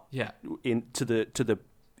definitely not to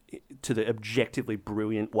the objectively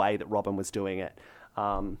brilliant way that Robin was doing it.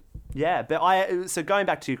 So going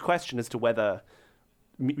back to your question as to whether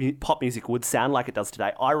pop music would sound like it does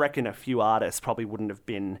today, I reckon a few artists probably wouldn't have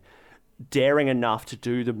been daring enough to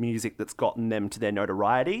do the music that's gotten them to their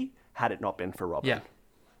notoriety had it not been for Robin. Yeah,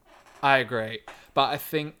 I agree. But I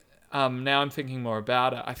think now I'm thinking more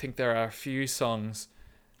about it. I think there are a few songs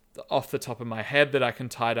off the top of my head that I can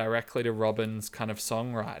tie directly to Robin's kind of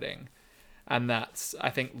songwriting. And that's,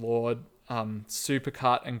 I think, Lord,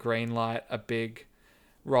 Supercut and Greenlight are big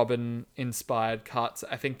Robin-inspired cuts.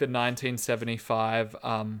 I think the 1975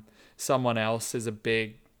 Someone Else is a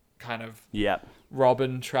big kind of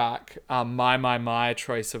Robin track. My,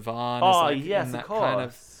 Troye Sivan is like in that kind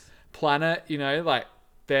of planet, you know, like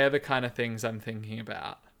they're the kind of things I'm thinking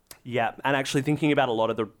about. Yeah, and actually thinking about a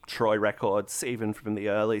lot of the Troy records, even from the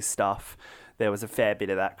early stuff, there was a fair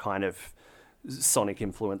bit of that kind of sonic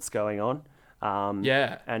influence going on.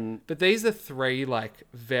 But these are 3 like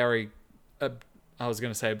very... I was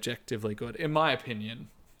going to say objectively good, in my opinion,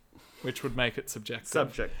 which would make it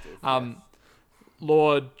subjective.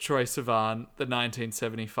 Lord, Troye Sivan, the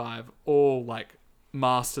 1975, all like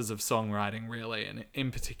masters of songwriting, really, and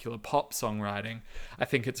in particular pop songwriting. I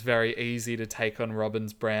think it's very easy to take on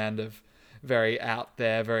Robin's brand of very out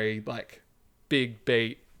there, very like big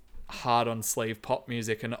beat, hard on sleeve pop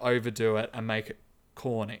music and overdo it and make it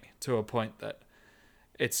corny to a point that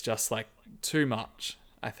it's just like too much,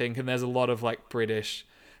 I think. And there's a lot of like British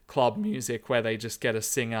club music where they just get a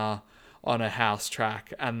singer on a house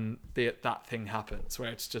track and that thing happens,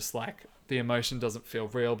 where it's just like the emotion doesn't feel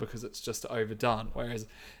real because it's just overdone. Whereas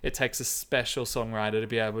it takes a special songwriter to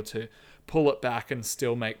be able to pull it back and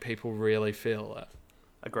still make people really feel it.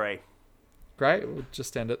 Agree. Great. We'll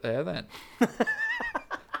just end it there then.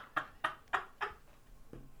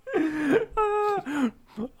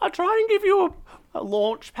 I try and give you a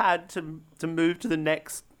launch pad to move to the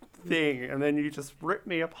next thing, and then you just rip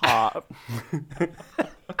me apart.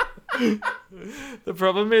 The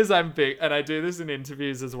problem is I'm big, and I do this in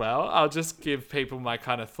interviews as well. I'll just give people my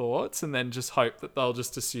kind of thoughts and then just hope that they'll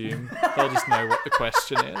just assume, they'll just know what the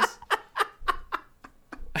question is.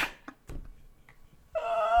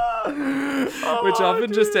 Which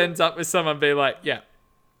often just ends up with someone being like, yeah.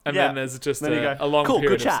 And then there's just a long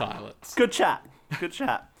period of silence. Good chat.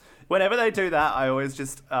 Whenever they do that, I always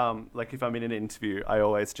just, like if I'm in an interview, I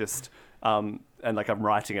always just, and like I'm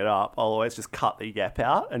writing it up, I'll always just cut the yep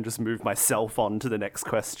out and just move myself on to the next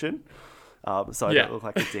question. So I don't look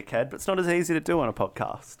like a dickhead, but it's not as easy to do on a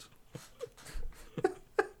podcast.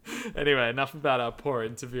 Anyway, enough about our poor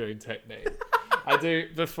interviewing technique. I do,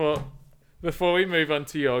 before we move on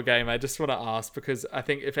to your game, I just want to ask, because I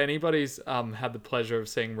think if anybody's had the pleasure of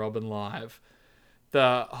seeing Robin live,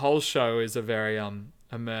 the whole show is a very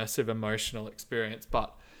immersive, emotional experience.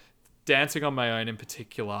 But Dancing on My Own in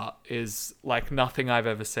particular is like nothing I've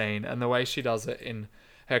ever seen. And the way she does it in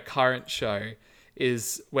her current show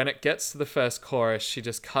is when it gets to the first chorus, she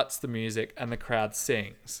just cuts the music and the crowd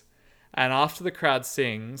sings. And after the crowd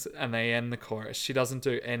sings and they end the chorus, she doesn't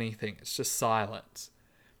do anything. It's just silence.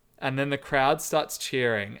 And then the crowd starts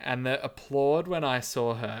cheering, and the applaud when I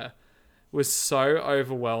saw her was so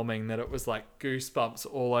overwhelming that it was like goosebumps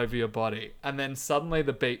all over your body. And then suddenly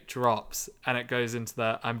the beat drops and it goes into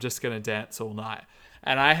the I'm just going to dance all night.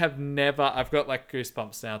 And I've got like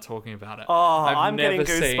goosebumps now talking about it. Oh, I've I'm getting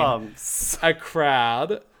never seen goosebumps. a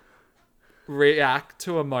crowd react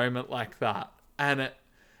to a moment like that. And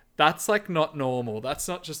that's like not normal. That's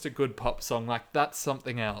not just a good pop song. Like that's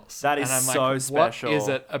something else. That is and I'm so like, special. What is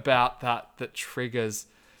it about that triggers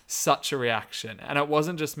such a reaction? And it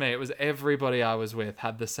wasn't just me. It was everybody I was with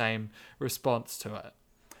had the same response to it.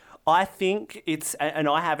 I think it's, and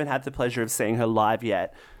I haven't had the pleasure of seeing her live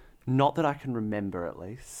yet. Not that I can remember, at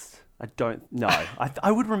least. I don't know.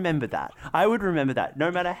 I would remember that. I would remember that.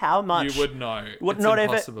 No matter how much... You would know. What, It's not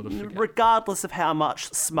impossible ever, to forget. regardless of how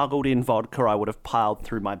much smuggled in vodka I would have piled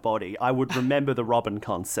through my body, I would remember the Robin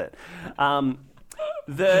concert.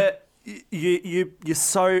 You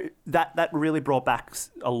so that really brought back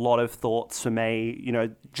a lot of thoughts for me. You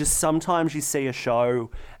know, just sometimes you see a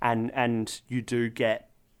show and you do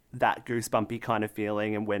get that goosebumpy kind of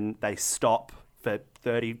feeling, and when they stop for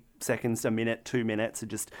 30 seconds, a minute, 2 minutes,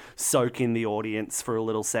 and just soak in the audience for a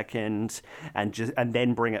little second and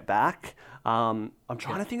then bring it back. I'm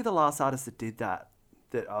trying to think of the last artist that did that.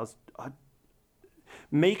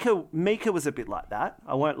 Mika was a bit like that.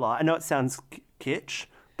 I won't lie. I know it sounds kitsch,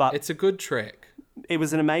 but It's a good trick. it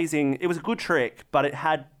was a good trick, but it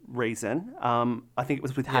had reason. I think it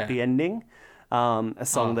was with Happy Yeah. Ending, a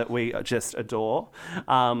song that we just adore.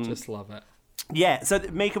 Just love it. Yeah, so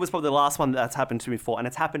Mika was probably the last one that's happened to me before, and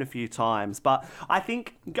it's happened a few times. But I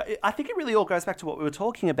think it really all goes back to what we were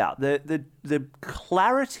talking about, the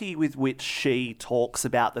clarity with which she talks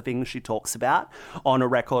about the things she talks about on a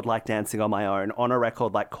record like Dancing on My Own, on a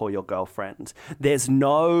record like Call Your Girlfriend. There's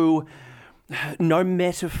no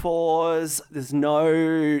metaphors. There's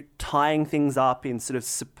no tying things up in sort of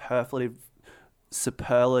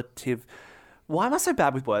superlative. Why am I so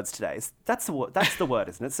bad with words today? That's the word. That's the word,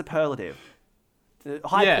 isn't it? Superlative.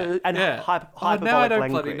 Hyperbolic now I don't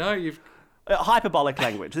language. bloody know. You've Hyperbolic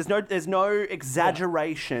language. There's no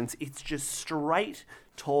exaggerations. It's just straight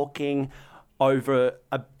talking over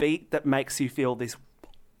a beat that makes you feel this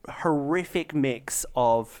horrific mix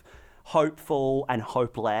of hopeful and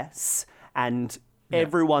hopeless, and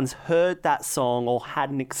everyone's heard that song or had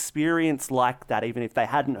an experience like that, even if they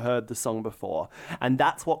hadn't heard the song before. And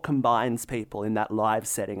that's what combines people in that live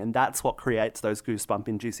setting, and that's what creates those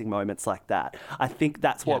goosebump-inducing moments like that. I think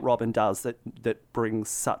that's what Robin does that brings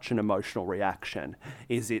such an emotional reaction,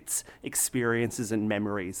 is its experiences and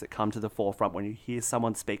memories that come to the forefront when you hear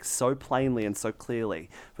someone speak so plainly and so clearly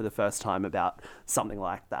for the first time about something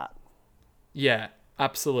like that. Yeah,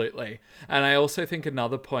 absolutely. And I also think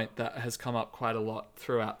another point that has come up quite a lot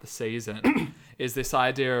throughout the season is this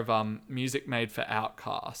idea of music made for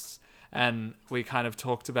outcasts. And we kind of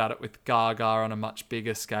talked about it with Gaga on a much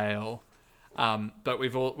bigger scale. But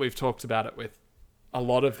we've talked about it with a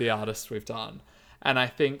lot of the artists we've done. And I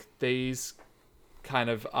think these kind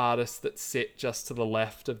of artists that sit just to the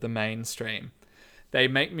left of the mainstream, they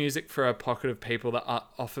make music for a pocket of people that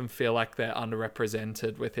often feel like they're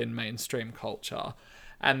underrepresented within mainstream culture.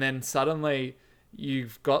 And then suddenly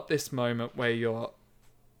you've got this moment where you're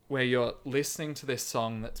listening to this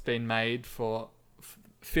song that's been made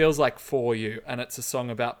feels like for you, and it's a song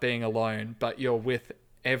about being alone, but you're with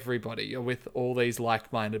everybody. You're with all these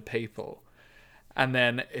like-minded people. And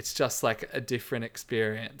then it's just like a different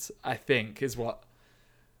experience, I think is what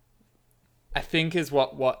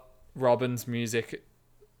Robin's music,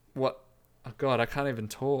 oh God, I can't even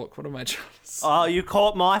talk. What am I trying to say? Oh, you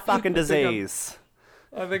caught my fucking disease.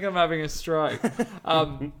 I think I'm having a stroke.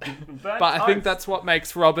 But I think that's what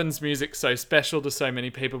makes Robin's music so special to so many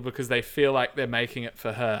people, because they feel like they're making it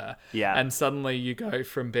for her. Yeah. And suddenly you go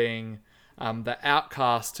from being the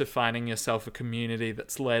outcast to finding yourself a community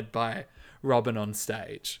that's led by Robin on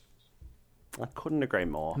stage. I couldn't agree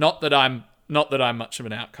more. Not that I'm much of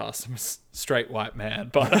an outcast. I'm a straight white man,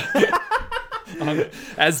 but I'm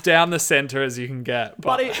as down the center as you can get.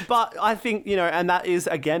 But I think, you know, and that is,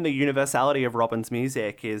 again, the universality of Robin's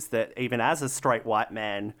music, is that even as a straight white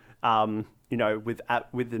man, you know, with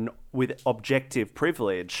objective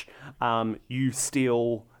privilege, you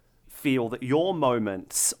still feel that your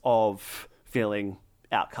moments of feeling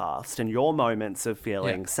outcast and your moments of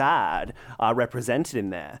feeling sad are represented in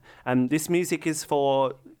there. And this music is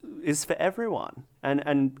for everyone,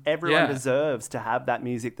 and everyone deserves to have that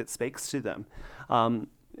music that speaks to them.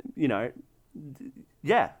 You know,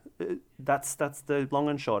 that's the long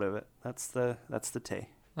and short of it. That's the tea.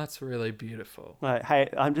 That's really beautiful. Hey,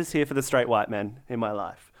 I'm just here for the straight white men in my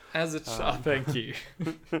life. Thank you.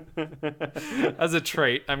 As a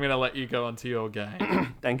treat, I'm going to let you go onto your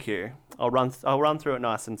game. Thank you. I'll run through it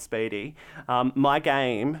nice and speedy. My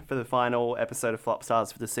game for the final episode of Flop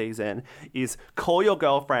Stars for the season is Call Your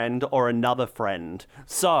Girlfriend or Another Friend.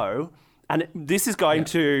 So, and this is going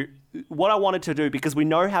to what I wanted to do, because we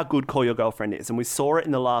know how good Call Your Girlfriend is, and we saw it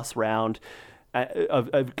in the last round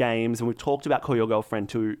of games, and we've talked about Call Your Girlfriend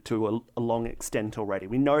to a long extent already.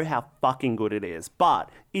 We know how fucking good it is. But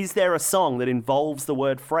is there a song that involves the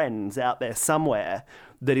word friends out there somewhere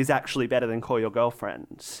that is actually better than Call Your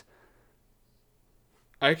Girlfriend?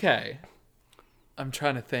 Okay. I'm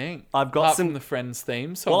trying to think. I've got Apart some from the Friends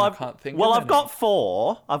theme song. I can't think. of I've any. got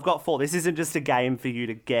four. This isn't just a game for you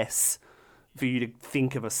to guess, for you to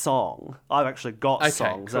think of a song. I've actually got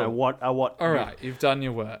songs. Cool. And I want. All right, you've done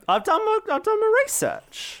your work. I've done my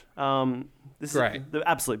research. This Great. is the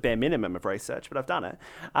absolute bare minimum of research, but I've done it.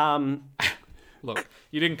 Look,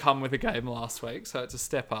 you didn't come with a game last week, so it's a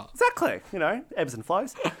step up. Exactly. Ebbs and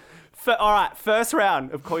flows. All right, first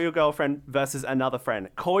round of Call Your Girlfriend versus Another Friend.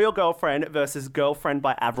 Call Your Girlfriend versus Girlfriend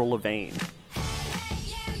by Avril Lavigne.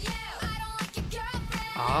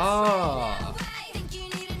 Ah.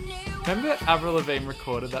 Remember Avril Lavigne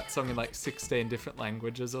recorded that song in like 16 different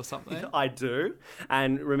languages or something? I do.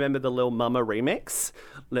 And remember the Lil Mama remix?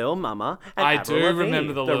 Lil Mama and I Avril do Lavigne.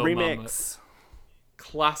 remember the Lil remix.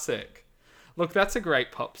 Classic. Look, that's a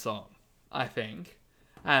great pop song, I think.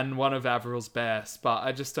 And one of Avril's best, but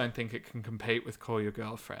I just don't think it can compete with Call Your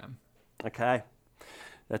Girlfriend. Okay.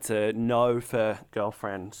 That's a no for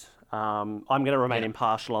Girlfriend. I'm going to remain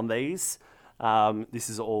impartial on these. This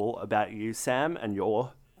is all about you, Sam, and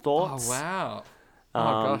your thoughts. Oh, wow.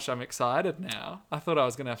 Oh, gosh, I'm excited now. I thought I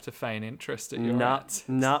was going to have to feign interest at your answers.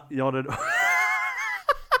 No, you're not.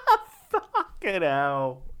 Fucking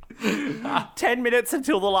hell. 10 minutes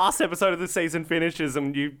until the last episode of the season finishes,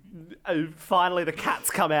 and finally the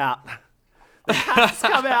cats come out. The cats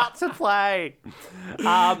come out to play.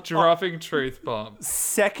 Dropping truth bombs.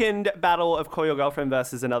 Second battle of Call Your Girlfriend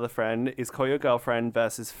versus Another Friend is Call Your Girlfriend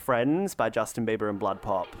versus Friends by Justin Bieber and Blood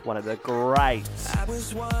Pop. One of the great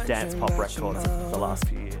dance pop records of the last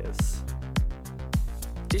few years.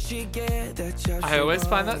 I always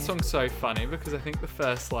find that song so funny because I think the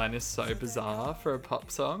first line is so bizarre for a pop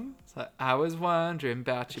song. It's like, I was wondering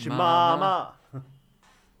about your mama.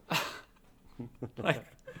 Like,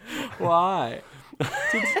 why?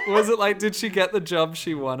 Was it like, did she get the job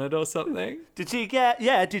she wanted or something? Did she get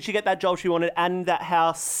that job she wanted and that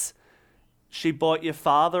house she bought your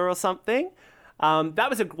father or something? That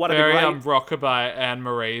was one of the Very great... Rockabye Anne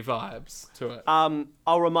Marie vibes to it.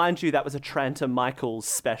 I'll remind you that was a Tranta Michaels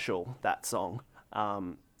special, that song.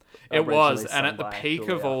 It was, and sung at the by peak of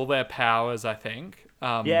Julia. all their powers, I think.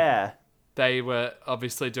 Yeah. They were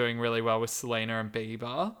obviously doing really well with Selena and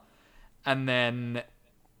Bieber. And then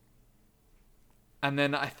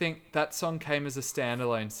I think that song came as a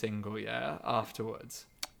standalone single, afterwards.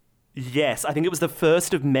 Yes, I think it was the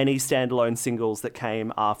first of many standalone singles that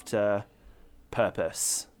came after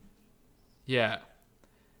Purpose. Yeah.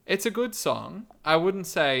 It's a good song. I wouldn't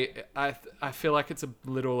say... I feel like it's a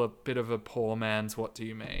bit of a poor man's What Do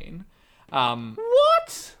You Mean?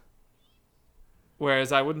 What?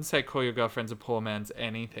 Whereas I wouldn't say Call Your Girlfriend's a poor man's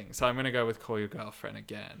anything. So I'm going to go with Call Your Girlfriend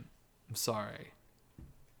again. I'm sorry.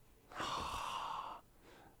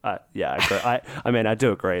 Yeah, I mean, I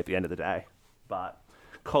do agree at the end of the day. But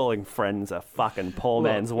calling Friends a fucking poor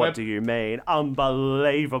man's What Do You Mean?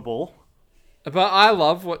 Unbelievable. But I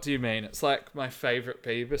love What Do You Mean? It's like my favourite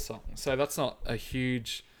Bieber song. So that's not a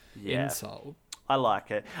huge insult. I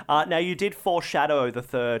like it. Now, you did foreshadow the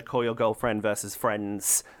third Call Your Girlfriend versus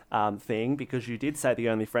Friends thing, because you did say the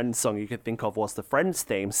only Friends song you could think of was the Friends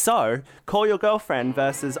theme. So, Call Your Girlfriend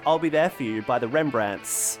versus I'll Be There For You by the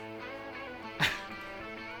Rembrandts.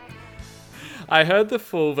 I heard the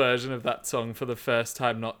full version of that song for the first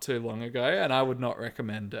time not too long ago, and I would not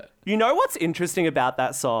recommend it. You know what's interesting about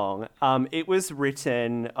that song? It was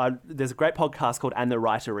written... there's a great podcast called And the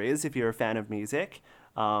Writer Is, if you're a fan of music.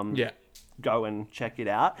 Go and check it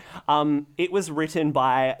out. It was written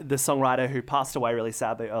by the songwriter who passed away really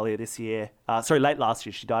sadly earlier this year. Late last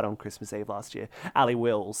year. She died on Christmas Eve last year. Ali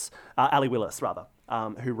Willis,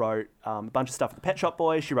 who wrote a bunch of stuff for the Pet Shop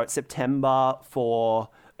Boys. She wrote September for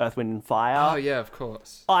Earth, Wind and Fire. Oh, yeah, of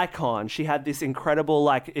course. Icon. She had this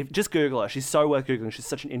incredible, just Google her. She's so worth Googling. She's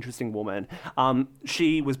such an interesting woman.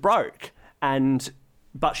 She was broke,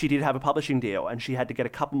 but she did have a publishing deal, and she had to get a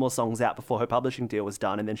couple more songs out before her publishing deal was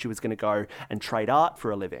done, and then she was going to go and trade art for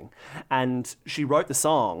a living. And she wrote the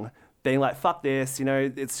song being like, fuck this,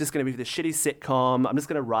 it's just going to be the shitty sitcom. I'm just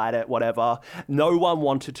going to write it, whatever. No one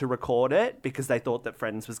wanted to record it because they thought that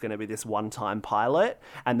Friends was going to be this one-time pilot.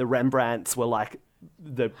 And the Rembrandts were like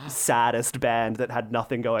the saddest band that had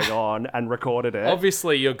nothing going on and recorded it.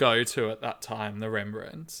 Obviously your go-to at that time, the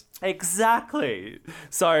Rembrandts. Exactly.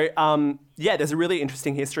 So, there's a really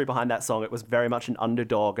interesting history behind that song. It was very much an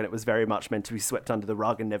underdog and it was very much meant to be swept under the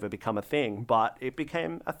rug and never become a thing, but it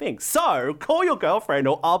became a thing. So, Call Your Girlfriend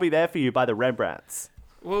or I'll Be There For You by the Rembrandts.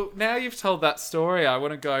 Well, now you've told that story, I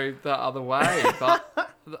want to go the other way,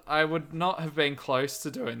 but I would not have been close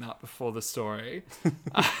to doing that before the story.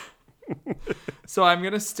 So I'm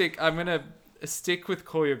gonna stick with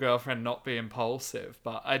Call Your Girlfriend, not be impulsive,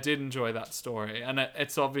 but I did enjoy that story, and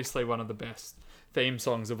it's obviously one of the best theme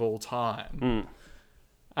songs of all time.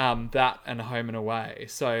 That and Home and Away.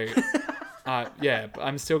 So but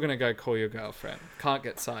I'm still gonna go Call Your Girlfriend. Can't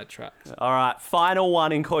get sidetracked. All right, final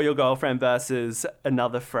one in Call Your Girlfriend versus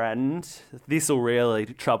Another Friend. This will really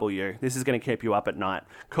trouble you. This is gonna keep you up at night.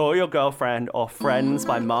 Call Your Girlfriend or Friends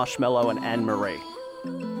by Marshmello and Anne-Marie.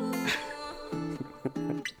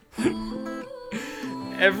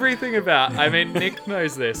 Everything about, Nick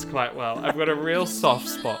knows this quite well. I've got a real soft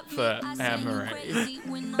spot for Anne-Marie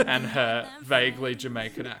and her vaguely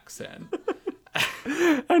Jamaican accent.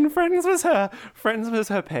 And Friends was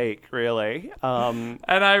her peak, really. And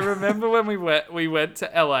I remember when we went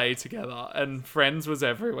to LA together, and Friends was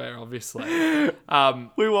everywhere, obviously.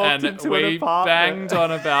 We walked into an apartment. Banged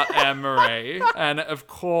on about Anne-Marie, and of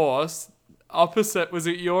course, opposite was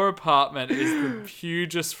at your apartment is the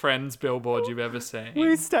hugest Friends billboard you've ever seen.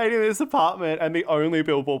 We stayed in this apartment and the only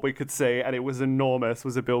billboard we could see, and it was enormous,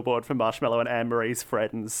 was a billboard for Marshmello and Anne-Marie's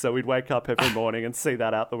Friends. So we'd wake up every morning and see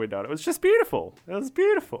that out the window. And it was just beautiful. It was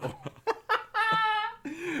beautiful.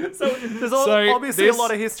 So there's obviously a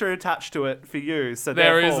lot of history attached to it for you. So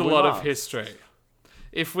there is a lot of history.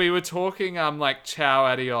 If we were talking like Ciao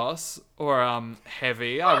Adios or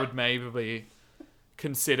Heavy, I would maybe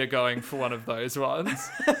consider going for one of those ones.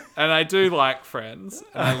 And I do like Friends.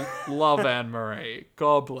 And I love Anne-Marie.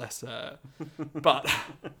 God bless her. But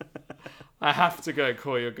I have to go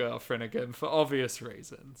Call Your Girlfriend again for obvious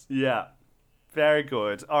reasons. Yeah. Very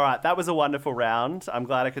good. All right. That was a wonderful round. I'm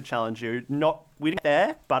glad I could challenge you. We didn't get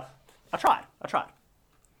there, but I tried.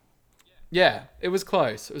 Yeah, it was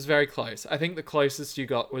close. It was very close. I think the closest you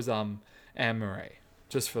got was Anne-Marie,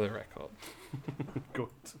 just for the record. Good.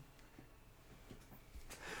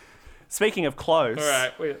 Speaking of close. All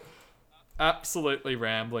right, we're absolutely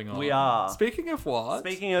rambling on. We are. Speaking of what?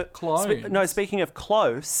 Speaking of clone. Speaking of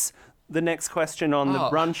close, the next question on the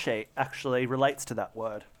run sheet actually relates to that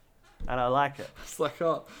word. And I like it. It's like,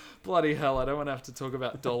 oh, bloody hell, I don't want to have to talk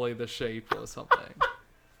about Dolly the sheep or something.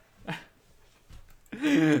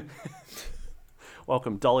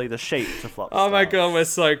 Welcome, Dolly the sheep, to Flopstars. Oh my god, we're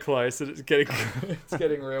so close. It's getting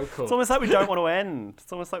real cool. It's almost like we don't want to end.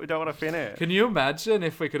 It's almost like we don't want to finish. Can you imagine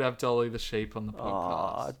if we could have Dolly the sheep on the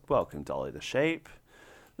podcast? Welcome, Dolly the sheep.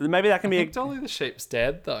 Maybe that can be. I think Dolly the sheep's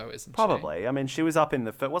dead though, isn't Probably. I mean, she was up in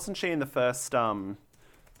the wasn't she in the first Dolly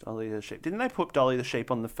the sheep? Didn't they put Dolly the sheep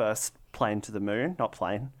on the first plane to the moon? Not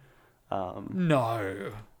plane.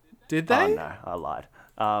 No. Did they? Oh no, I lied.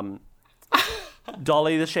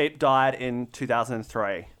 Dolly the sheep died in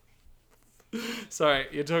 2003. Sorry,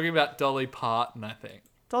 you're talking about Dolly Parton, I think.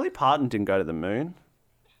 Dolly Parton didn't go to the moon.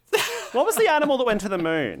 What was the animal that went to the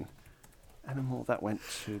moon? Animal that went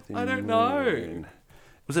to the moon. I don't know.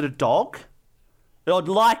 Was it a dog? Oh,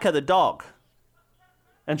 Laika the dog.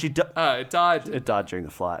 And she it died. It died during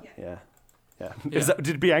the flight, yeah.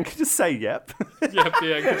 Did Bianca just say yep? Yeah,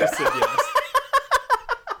 Bianca just said yes.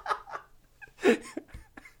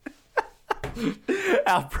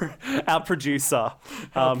 Our producer.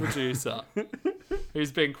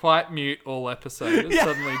 Who's been quite mute all episode, has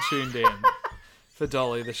suddenly tuned in for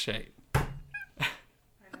Dolly the sheep.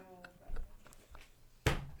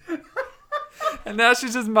 And now she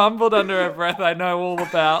just mumbled under her breath, I know all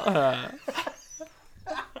about her.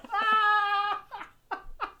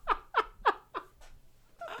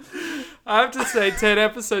 I have to say, 10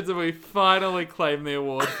 episodes and we finally claimed the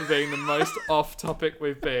award for being the most off-topic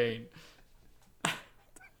we've been.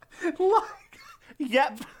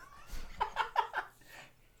 Yep.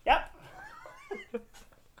 Yep.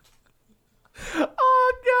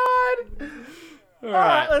 Oh, God. All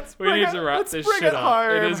right, we need to wrap let's this bring shit it up.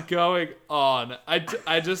 home. It is going on. I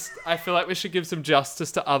feel like we should give some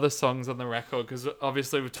justice to other songs on the record because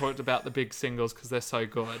obviously we've talked about the big singles because they're so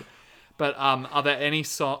good. But are there any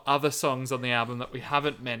other songs on the album that we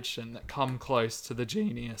haven't mentioned that come close to the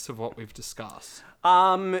genius of what we've discussed?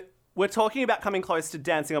 We're talking about coming close to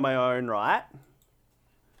Dancing on My Own, right?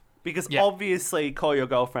 Because Yeah. obviously Call Your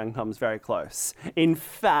Girlfriend comes very close. In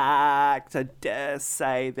fact, I dare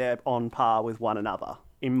say they're on par with one another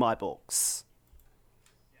in my books.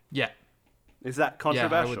 Yeah. Is that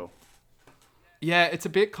controversial? Yeah, it's a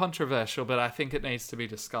bit controversial, but I think it needs to be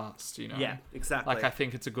discussed, you know? Yeah, exactly. Like, I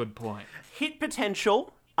think it's a good point. Hit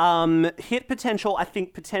potential. I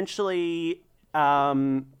think potentially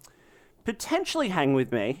Hang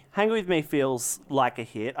With Me. Hang With Me feels like a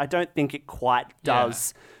hit. I don't think it quite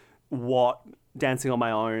does what Dancing on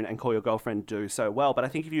My Own and Call Your Girlfriend do so well, but I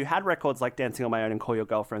think if you had records like Dancing on My Own and Call Your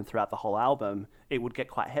Girlfriend throughout the whole album, it would get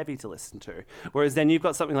quite heavy to listen to. Whereas then you've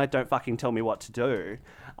got something like Don't Fucking Tell Me What to Do,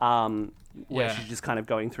 where she's just kind of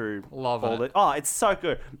going through Love all it. the... Oh, it's so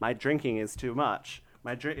good. My drinking is too much.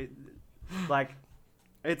 That's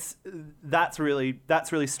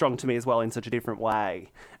really strong to me as well in such a different way,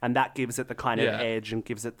 and that gives it the kind of edge and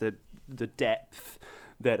gives it the depth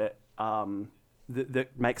that it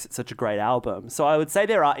that makes it such a great album. So I would say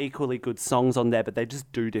there are equally good songs on there, but they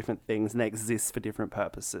just do different things and they exist for different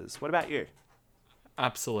purposes. What about you?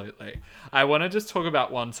 Absolutely. I want to just talk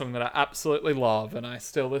about one song that I absolutely love and I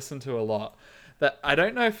still listen to a lot. That I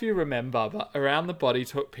don't know if you remember, but around the Body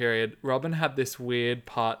Talk period, Robin had this weird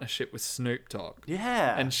partnership with Snoop Dogg.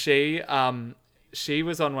 Yeah. And she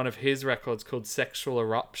was on one of his records called Sexual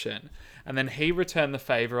Eruption. And then he returned the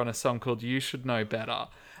favor on a song called You Should Know Better.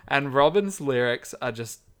 And Robin's lyrics are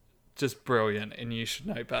just brilliant in You Should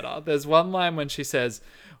Know Better. There's one line when she says,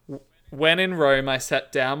 "When in Rome, I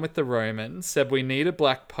sat down with the Romans, said we need a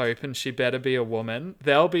black pope and she better be a woman.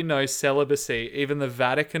 There'll be no celibacy. Even the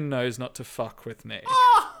Vatican knows not to fuck with me."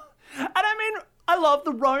 And I mean, I love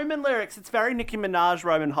the Roman lyrics. It's very Nicki Minaj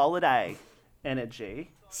Roman Holiday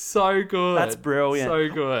energy. So good. That's brilliant. So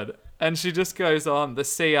good. And she just goes on. The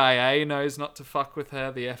CIA knows not to fuck with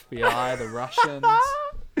her. The FBI, the Russians.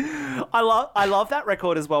 I love that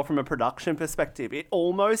record as well from a production perspective. It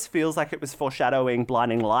almost feels like it was foreshadowing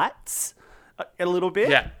Blinding Lights a little bit.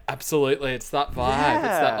 Yeah, absolutely. It's that vibe. Yeah.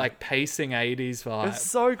 It's that like pacing 80s vibe. It's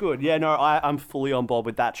so good. Yeah, no, I'm fully on board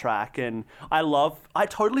with that track. And I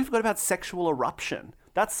totally forgot about Sexual Eruption.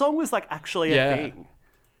 That song was like actually a thing.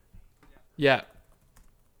 Yeah.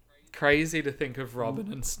 Crazy to think of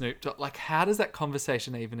Robin and Snoop Dogg. Like, how does that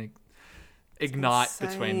conversation even ignite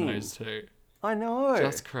between those two? I know.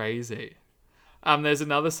 Just crazy. There's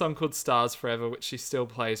another song called Stars Forever, which she still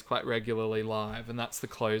plays quite regularly live, and that's the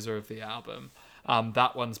closer of the album.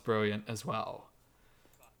 That one's brilliant as well.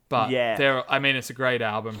 But it's a great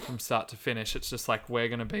album from start to finish. It's just like we're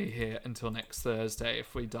going to be here until next Thursday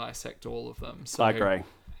if we dissect all of them. So, I agree.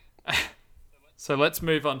 So let's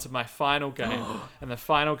move on to my final game, and the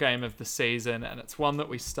final game of the season, and it's one that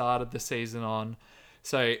we started the season on.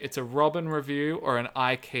 So it's a Robin review or an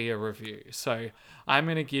IKEA review. So I'm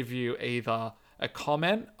going to give you either a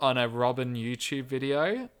comment on a Robin YouTube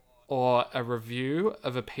video or a review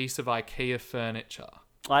of a piece of IKEA furniture.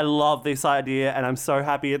 I love this idea, and I'm so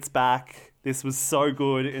happy it's back. This was so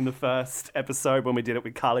good in the first episode when we did it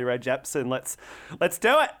with Carly Rae Jepsen. Let's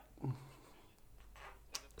do it.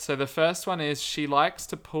 So the first one is she likes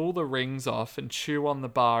to pull the rings off and chew on the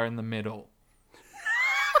bar in the middle.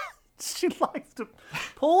 She likes to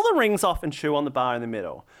pull the rings off and chew on the bar in the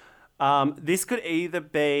middle. This could either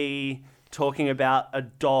be talking about a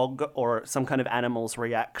dog or some kind of animal's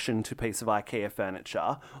reaction to a piece of IKEA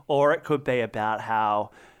furniture, or it could be about how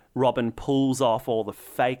Robin pulls off all the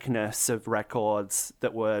fakeness of records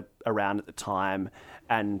that were around at the time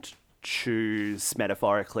and chews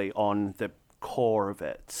metaphorically on the core of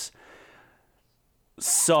it.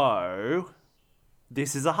 So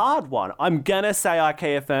this is a hard one. I'm going to say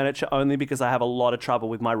IKEA furniture only because I have a lot of trouble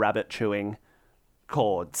with my rabbit chewing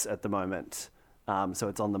cords at the moment. So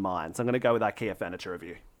it's on the mind. So I'm going to go with IKEA furniture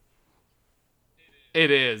review.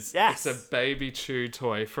 It is. Yes. It's a baby chew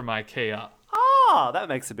toy from IKEA. Oh, that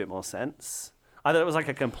makes a bit more sense. I thought it was like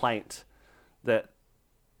a complaint that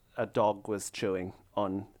a dog was chewing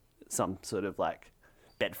on some sort of like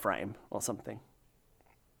bed frame or something.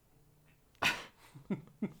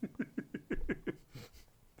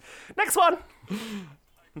 Next one.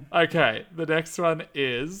 Okay, the next one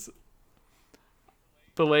is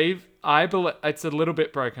it's a little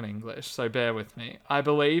bit broken English, so bear with me. I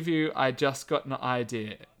believe you, I just got an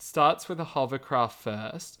idea. It starts with a hovercraft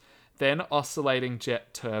first, then oscillating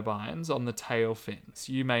jet turbines on the tail fins.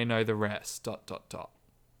 You may know the rest, ...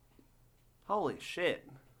 Holy shit.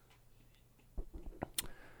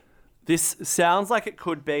 This sounds like it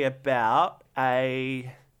could be about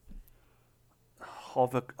a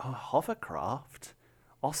hovercraft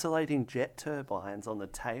oscillating jet turbines on the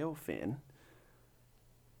tail fin.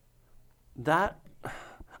 That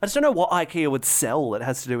I just don't know what IKEA would sell that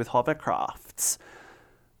has to do with hovercrafts.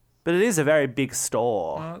 But it is a very big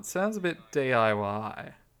store. Well, it sounds a bit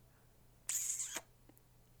DIY.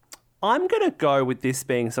 I'm going to go with this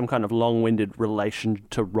being some kind of long-winded relation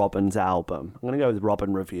to Robin's album. I'm going to go with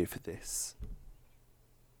Robin review for this.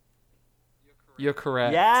 You're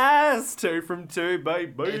correct. Yes! 2 from 2,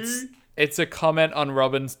 baby! It's a comment on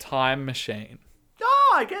Robin's time machine,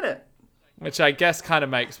 Oh, I get it. which I guess kind of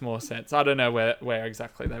makes more sense. I don't know where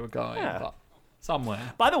exactly they were going, Yeah. but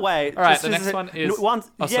somewhere. By the way, All right, just the as next one is-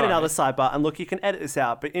 yet sorry. another sidebar. And look, you can edit this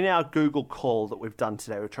out, but in our Google call that we've done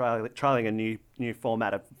today, we're trialing a new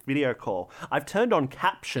format of video call. I've turned on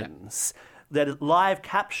captions, they're live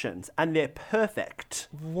captions, and they're perfect.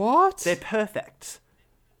 What? They're perfect.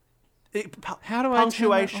 How do I turn that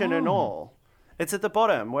punctuation and on? all? It's at the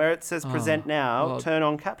bottom where it says "Present now." well- Turn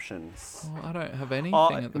on captions. Oh, I don't have anything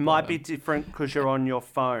Oh, at it the might bottom. be different because you're on your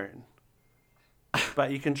phone,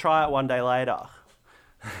 but you can try it one day later.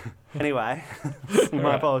 Anyway, my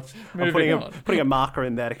right. apologies. I'm Moving on. putting a marker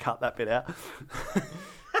in there to cut that bit out.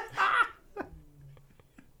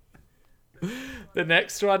 The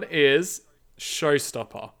next one is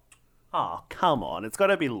Showstopper. Oh, come on. It's got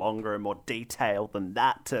to be longer and more detailed than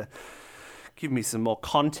that to give me some more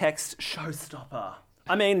context. Showstopper.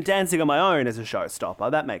 I mean, Dancing on My Own is a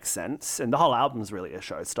showstopper. That makes sense. And the whole album's really a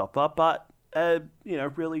showstopper. But,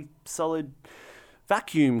 really solid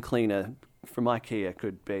vacuum cleaner from IKEA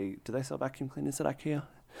could be... Do they sell vacuum cleaners at IKEA?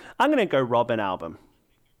 I'm going to go Robin album.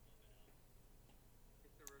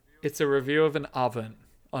 It's a review of an oven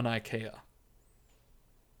on IKEA.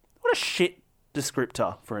 What a shit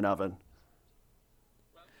descriptor for an oven.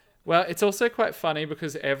 Well, it's also quite funny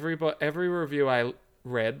because every review I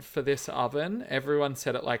read for this oven, everyone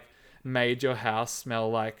said it like made your house smell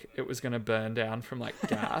like it was going to burn down from like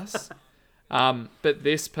gas. But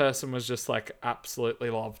this person was just like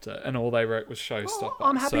absolutely loved it, and all they wrote was Showstopper.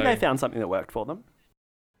 I'm happy So, they found something that worked for them.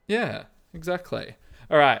 Yeah, exactly.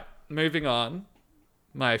 All right, moving on.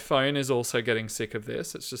 My phone is also getting sick of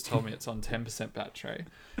this. It's just told me it's on 10% battery.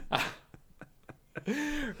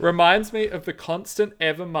 Reminds me of the constant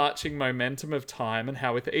ever-marching momentum of time and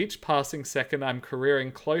how with each passing second I'm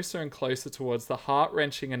careering closer and closer towards the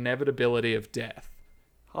heart-wrenching inevitability of death.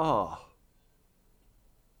 Oh.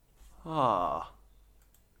 Ah.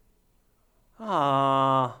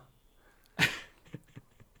 Ah.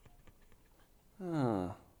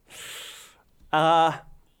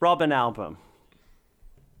 Robin album.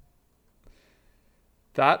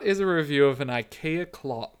 That is a review of an IKEA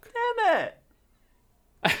clock. Damn it.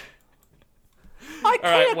 IKEA All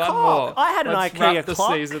right, one clock. more. I had an Let's IKEA wrap the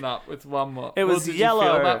clock. season up with one more. It was did yellow.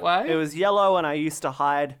 You feel that way? It was yellow, and I used to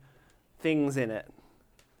hide things in it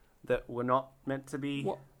that were not meant to be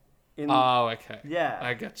What? in. Oh, okay. Yeah.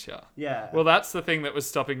 I getcha. Yeah. Well, that's the thing that was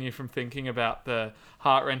stopping you from thinking about the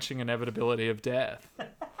heart-wrenching inevitability of death.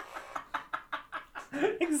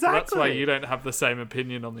 exactly. That's why you don't have the same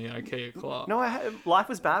opinion on the IKEA clock. No, life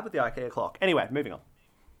was bad with the IKEA clock. Anyway, moving on.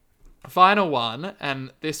 Final one,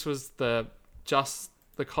 and this was the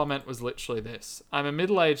comment was literally this. I'm a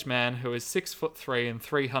middle-aged man who is 6'3" and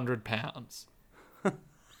 300 pounds.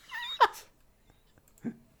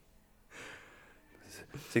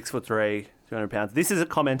 6'3", 200 pounds. This is a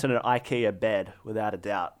comment on an IKEA bed, without a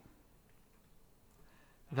doubt.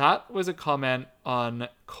 That was a comment on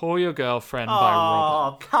Call Your Girlfriend by Robin.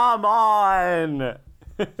 Oh, come on!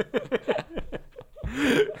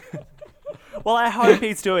 Well, I hope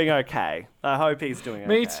he's doing okay.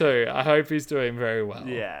 Me too. I hope he's doing very well.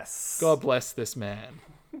 Yes. God bless this man.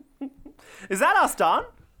 Is that us done?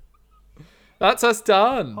 That's us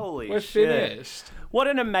done. Holy We're shit. finished. What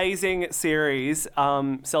an amazing series,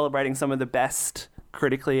 celebrating some of the best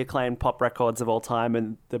critically acclaimed pop records of all time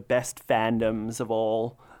and the best fandoms of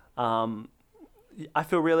all. I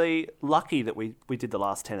feel really lucky that we did the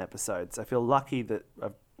last 10 episodes. I feel lucky that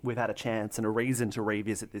we've had a chance and a reason to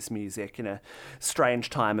revisit this music in a strange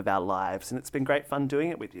time of our lives. And it's been great fun doing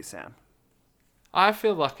it with you, Sam. I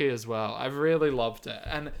feel lucky as well. I've really loved it.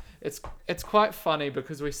 And it's quite funny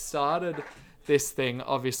because we started this thing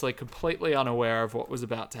obviously completely unaware of what was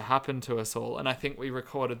about to happen to us all. And I think we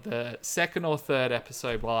recorded the second or third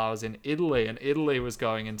episode while I was in Italy, and Italy was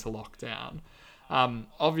going into lockdown.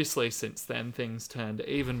 Obviously, since then, things turned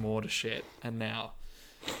even more to shit. And now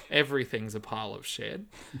everything's a pile of shit.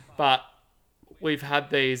 But we've had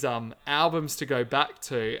these albums to go back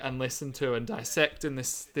to and listen to and dissect in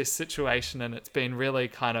this situation, and it's been really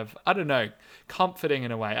kind of, I don't know, comforting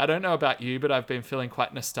in a way. I don't know about you, but I've been feeling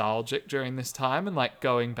quite nostalgic during this time and like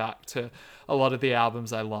going back to a lot of the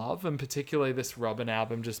albums I love, and particularly this Robyn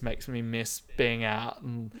album just makes me miss being out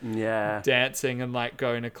and dancing and like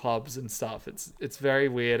going to clubs and stuff. It's very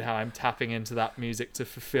weird how I'm tapping into that music to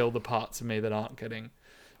fulfill the parts of me that aren't getting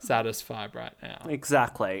satisfied right now.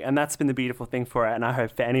 Exactly, and that's been the beautiful thing for it, and I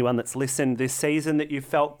hope for anyone that's listened this season that you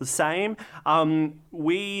felt the same.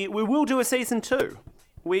 We will do a season 2.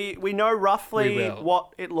 We know roughly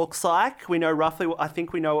what it looks like. We know roughly I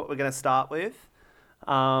think we know what we're going to start with.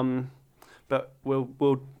 But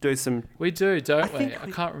we'll do some. We do, don't we?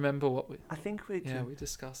 I can't remember what we. I think we. Yeah, we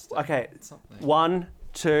discussed. Okay, something. 1,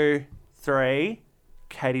 2, 3.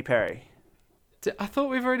 Katy Perry. I thought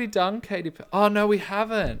we've already done Katy Perry. Oh no, we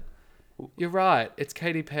haven't. You're right. It's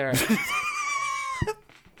Katy Perry.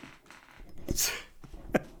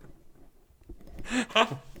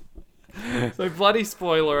 So bloody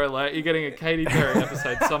spoiler alert! You're getting a Katy Perry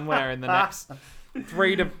episode somewhere in the next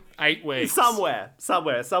 3 to 8 weeks. Somewhere at some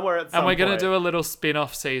And we're going to point. do a little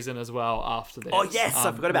spin-off season as well after this. Oh, yes,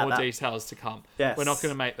 I forgot about more that. details to come. Yes. We're not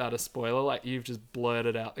going to make that a spoiler. Like, you've just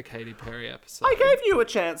blurted out the Katy Perry episode. I gave you a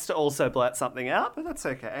chance to also blurt something out, but that's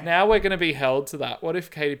okay. Now we're going to be held to that. What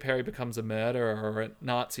if Katy Perry becomes a murderer or a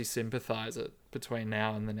Nazi sympathizer between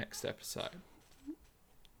now and the next episode?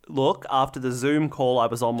 Look, after the Zoom call I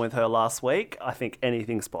was on with her last week, I think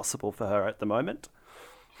anything's possible for her at the moment.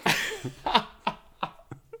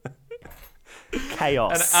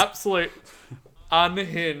 Chaos. An absolute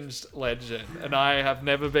unhinged legend, and I have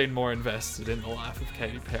never been more invested in the life of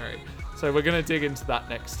Katy Perry. So we're going to dig into that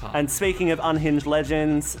next time. And speaking of unhinged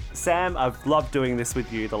legends, Sam, I've loved doing this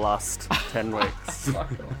with you the last 10 weeks.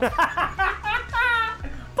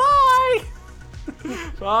 Bye!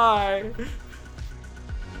 Bye!